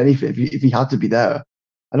 If anything, if he had to be there,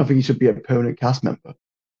 I don't think he should be a permanent cast member,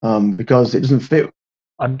 because it doesn't fit.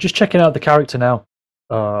 I'm just checking out the character now,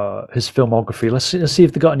 his filmography. Let's see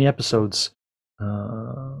if they got any episodes.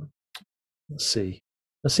 Let's see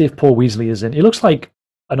if Paul Weasley is in. He looks like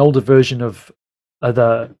an older version of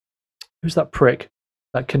who's that prick?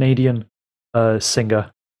 That Canadian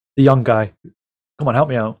singer, the young guy. Come on, help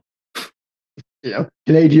me out.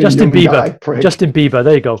 Canadian Justin Bieber. Guy, Justin Bieber.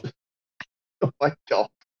 There you go. Oh my god.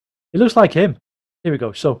 It looks like him. Here we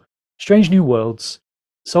go. So, Strange New Worlds.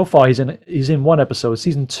 So far, he's in one episode,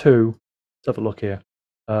 season 2. Let's have a look here.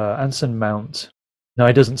 Anson Mount. No,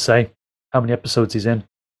 it doesn't say how many episodes he's in,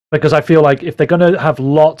 because I feel like if they're gonna have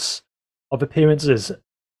lots of appearances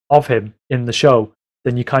of him in the show,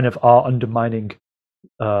 then you kind of are undermining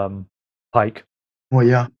Pike. Well,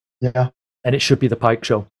 yeah, yeah. And it should be the Pike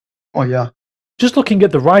show. Oh, yeah. Just looking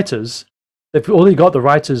at the writers, they've only got the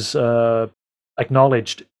writers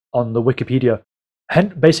acknowledged on the Wikipedia.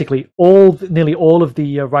 And basically, nearly all of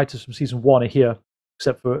the writers from season 1 are here,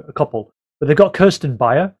 except for a couple. But they've got Kirsten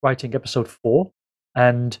Beyer writing episode 4,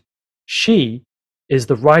 and she is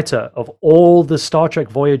the writer of all the Star Trek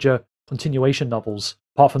Voyager continuation novels,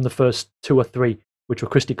 apart from the first 2 or 3, which were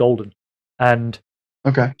Christy Golden. And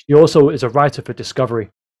Okay. she also is a writer for Discovery.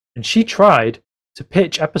 And she tried to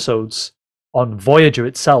pitch episodes on Voyager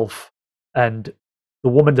itself, and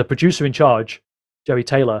the producer in charge, Jerry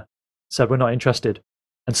Taylor, said we're not interested.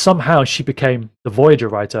 And somehow she became the Voyager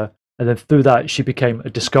writer, and then through that she became a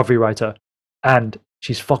Discovery writer. And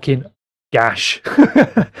she's fucking gash.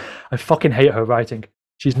 I fucking hate her writing.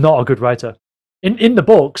 She's not a good writer. In the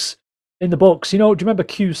books, do you remember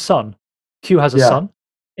Q's son? Q has a son.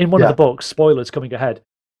 In one of the books, spoilers coming ahead,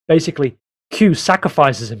 basically Q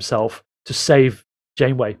sacrifices himself to save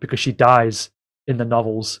Janeway because she dies in the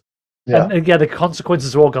novels. Yeah. And again, the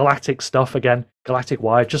consequences are all galactic stuff again,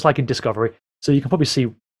 galactic-wide, just like in Discovery. So you can probably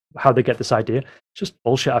see how they get this idea. It's just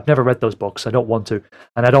bullshit. I've never read those books. I don't want to.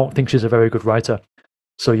 And I don't think she's a very good writer.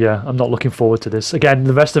 So yeah, I'm not looking forward to this. Again,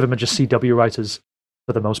 the rest of them are just CW writers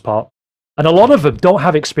for the most part. And a lot of them don't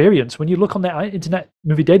have experience. When you look on their Internet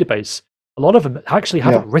Movie Database, a lot of them actually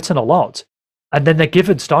haven't written a lot. And then they're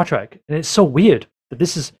given Star Trek. And it's so weird that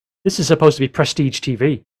this is supposed to be prestige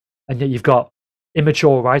TV. And yet you've got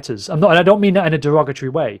immature writers. And I don't mean that in a derogatory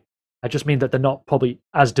way. I just mean that they're not probably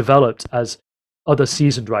as developed as other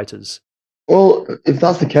seasoned writers. Well, if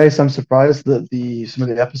that's the case, I'm surprised that some of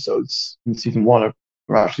the episodes in season 1 are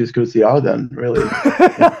actually as good as they are then, really.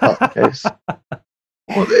 If that's the case.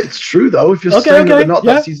 Well, it's true, though. If you're saying that they're not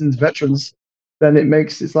that seasoned veterans, then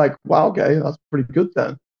it's like, wow, okay, that's pretty good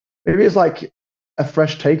then. Maybe it's like a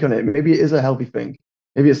fresh take on it. Maybe it is a healthy thing.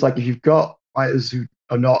 Maybe it's like if you've got writers who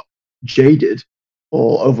are not jaded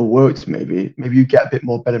or overworked, maybe you get a bit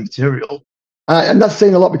more better material. And that's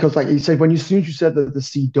saying a lot because, like you said, as soon as you said that the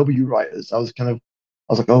CW writers, I was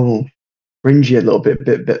like, oh, cringy a little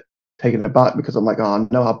bit taken aback because I'm like, oh, I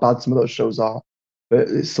know how bad some of those shows are, but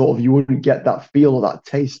it's sort of you wouldn't get that feel or that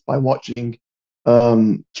taste by watching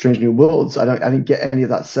Strange New Worlds. I didn't get any of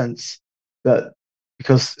that sense that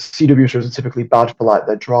because CW shows are typically bad for like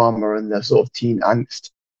their drama and their sort of teen angst,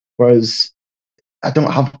 whereas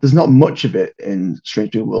there's not much of it in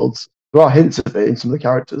Strange New Worlds. There are hints of it in some of the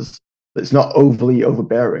characters, but it's not overly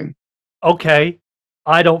overbearing. Okay,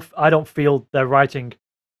 I don't feel they're writing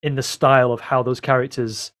in the style of how those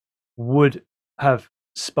characters would have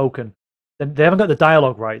spoken. They haven't got the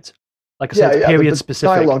dialogue right. Like I said, it's period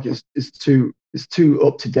specific. Dialogue is too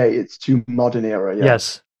up to date. It's too modern era. Yeah.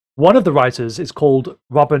 Yes, one of the writers is called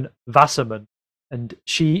Robin Wasserman, and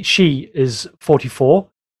she is 44.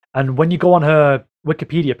 And when you go on her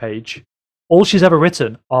Wikipedia page, all she's ever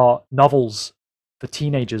written are novels for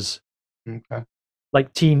teenagers. Okay.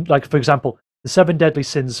 Like for example, The 7 Deadly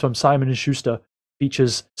Sins from Simon & Schuster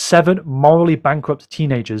features 7 morally bankrupt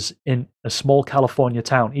teenagers in a small California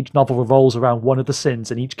town. Each novel revolves around one of the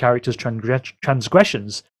sins and each character's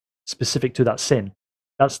transgressions specific to that sin.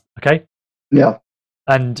 That's okay? Yeah.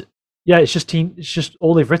 And yeah, it's just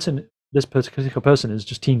all they've written, this particular person, is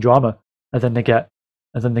just teen drama, and then they get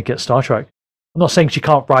Star Trek. I'm not saying she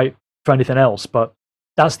can't write for anything else, but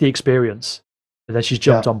that's the experience. And then she's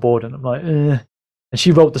jumped on board, and I'm like, eh. And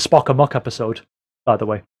she wrote the Spock Amok episode, by the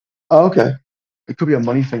way. Oh, okay. It could be a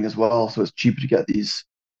money thing as well, so it's cheaper to get these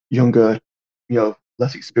younger,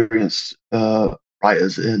 less experienced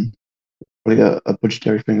writers in. Probably a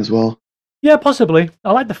budgetary thing as well. Yeah, possibly.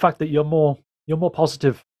 I like the fact that you're more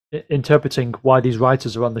positive interpreting why these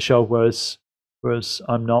writers are on the show, whereas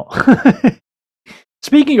I'm not.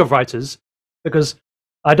 Speaking of writers, because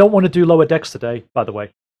I don't want to do Lower Decks today, by the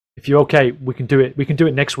way. If you're okay, we can do it. We can do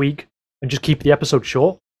it next week and just keep the episode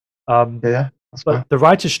short. Yeah, that's fine. But the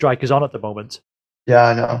writers' strike is on at the moment. Yeah,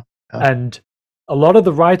 I know. Yeah. And a lot of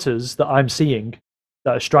the writers that I'm seeing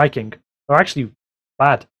that are striking are actually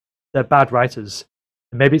bad. They're bad writers.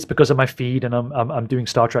 And maybe it's because of my feed and I'm doing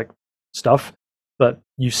Star Trek stuff. But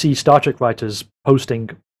you see Star Trek writers posting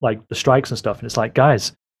like the strikes and stuff, and it's like,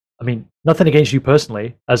 guys, I mean, nothing against you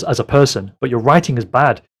personally as a person, but your writing is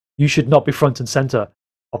bad. You should not be front and center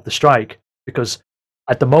of the strike because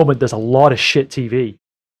at the moment there's a lot of shit TV.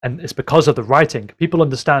 And it's because of the writing. People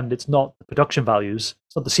understand it's not the production values,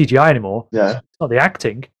 it's not the CGI anymore, Yeah. it's not the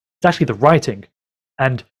acting, it's actually the writing.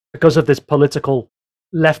 And because of this political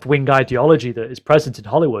left-wing ideology that is present in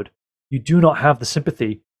Hollywood, you do not have the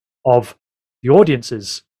sympathy of the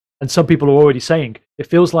audiences. And some people are already saying it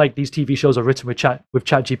feels like these TV shows are written with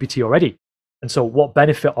ChatGPT already. And so, what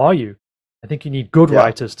benefit are you? I think you need good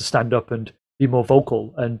writers to stand up and be more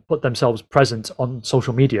vocal and put themselves present on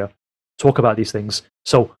social media, talk about these things.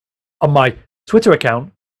 So, on my Twitter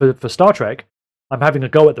account for Star Trek, I'm having a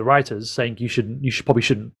go at the writers, saying you probably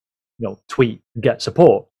shouldn't, tweet and get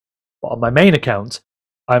support. But on my main account,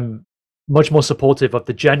 I'm much more supportive of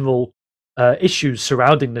the general issues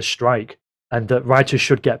surrounding this strike and that writers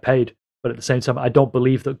should get paid. But at the same time, I don't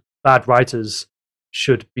believe that bad writers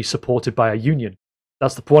should be supported by a union.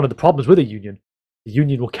 That's one of the problems with a union. The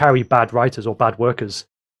union will carry bad writers or bad workers.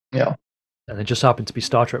 Yeah. And they just happen to be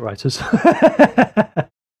Star Trek writers.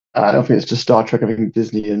 I don't think it's just Star Trek. I think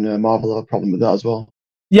Disney and Marvel have a problem with that as well.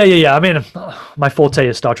 Yeah. I mean, my forte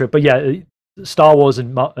is Star Trek, but yeah, Star Wars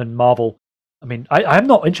and Marvel. I mean, I'm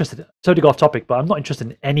not interested. Sorry to go off topic, but I'm not interested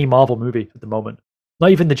in any Marvel movie at the moment.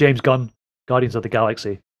 Not even the James Gunn Guardians of the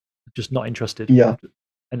Galaxy. I'm just not interested. Yeah.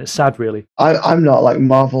 And it's sad, really. I'm not. Like,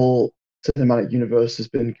 Marvel Cinematic Universe has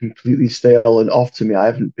been completely stale and off to me. I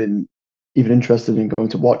haven't been even interested in going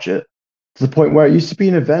to watch it, to the point where it used to be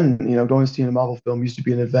an event. Going to see a Marvel film used to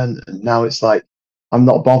be an event, and now it's like I'm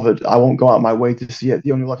not bothered. I won't go out of my way to see it.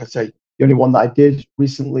 The only one that I did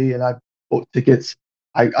recently, and I booked tickets.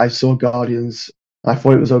 I saw Guardians, and I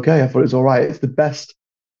thought it was okay. I thought it was all right. It's the best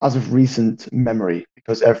as of recent memory,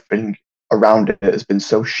 because everything around it has been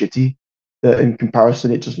so shitty that in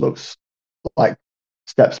comparison, it just looks like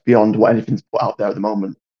steps beyond what anything's put out there at the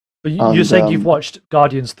moment. But you're saying you've watched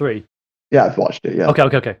Guardians 3? Yeah, I've watched it, yeah.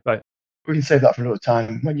 Okay, right. We can save that for another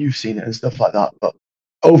time when you've seen it and stuff like that. But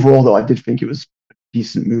overall, though, I did think it was a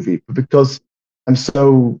decent movie. But because I'm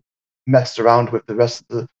so messed around with the rest of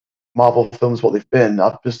the Marvel films, what they've been,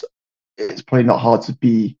 it's probably not hard to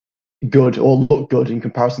be good or look good in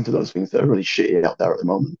comparison to those things that are really shitty out there at the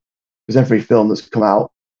moment. Because every film that's come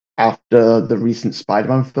out after the recent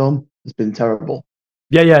Spider-Man film has been terrible.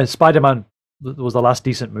 Yeah, Spider-Man was the last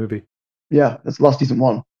decent movie. Yeah, that's the last decent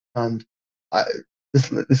one. And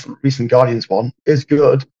this recent Guardians one is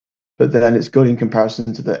good, but then it's good in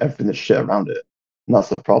comparison to everything that's shit around it. And that's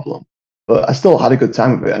the problem. But I still had a good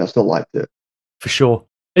time with it, and I still liked it. For sure.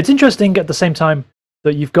 It's interesting at the same time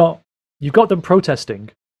that you've got them protesting,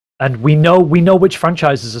 and we know which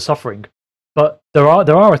franchises are suffering, but there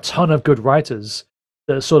are a ton of good writers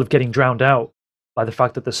that are sort of getting drowned out by the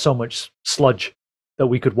fact that there's so much sludge that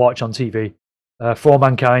we could watch on TV. For All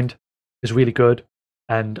Mankind is really good,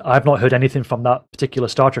 and I've not heard anything from that particular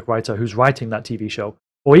Star Trek writer who's writing that TV show,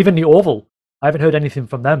 or even The Orville. I haven't heard anything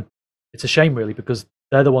from them. It's a shame, really, because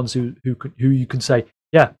they're the ones who you can say,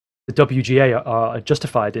 yeah, the WGA are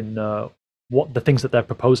justified in what the things that they're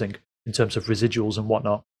proposing in terms of residuals and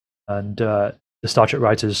whatnot. And the Star Trek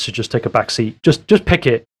writers should just take a back seat. Just pick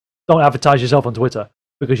it. Don't advertise yourself on Twitter,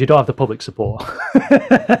 because you don't have the public support.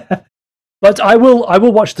 But I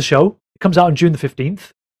will watch the show. It comes out on June the 15th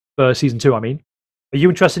for season 2, I mean. Are you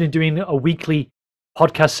interested in doing a weekly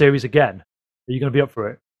podcast series again? Are you going to be up for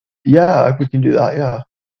it? Yeah, we can do that, yeah.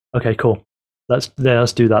 Okay, cool. Let's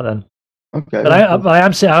do that then. Okay. But I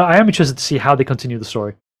am interested to see how they continue the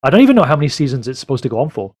story. I don't even know how many seasons it's supposed to go on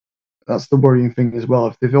for. That's the worrying thing as well.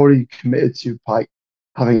 If they've already committed to Pike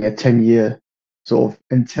having a 10-year sort of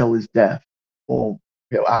until his death or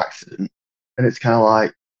accident, and it's kind of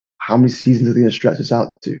like, how many seasons are they going to stretch this out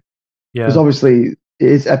to? Yeah. Because obviously it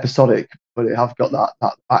is episodic, but it have got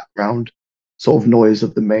that background sort of noise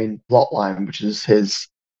of the main plot line, which is his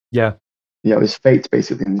his fate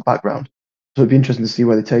basically in the background. So it'd be interesting to see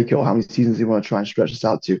where they take it, or how many seasons they want to try and stretch this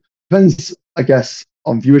out to. Depends, I guess,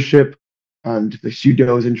 on viewership and if the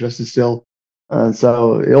studio is interested still. And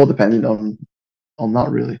so it all depends on that,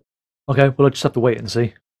 really. Okay, well, I'll just have to wait and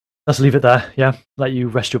see. Let's leave it there. Yeah, let you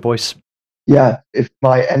rest your voice. Yeah, if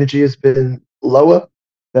my energy has been lower,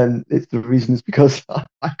 then the reason is because I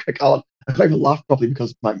can't even laugh properly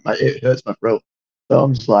because it hurts my throat. So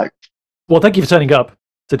I'm just like, well, thank you for turning up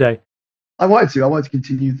today. I wanted to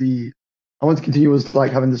continue as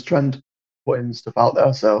like having this trend, putting stuff out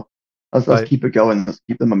there. So let's keep it going. Let's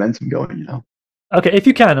keep the momentum going. Okay, if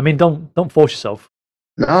you can. I mean, don't force yourself.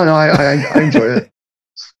 No, I enjoy it.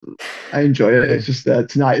 I enjoy it. It's just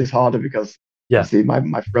tonight is harder because see,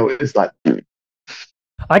 my throat is like.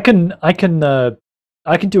 I can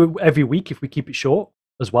do it every week if we keep it short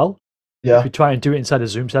as well. Yeah. If we try and do it inside a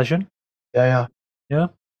Zoom session. Yeah.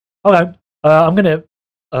 Okay. I'm gonna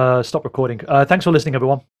stop recording. Thanks for listening,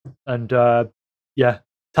 everyone, and yeah,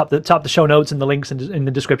 tap the show notes and the links in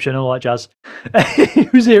the description and all that jazz.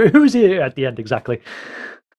 Who's here at the end exactly?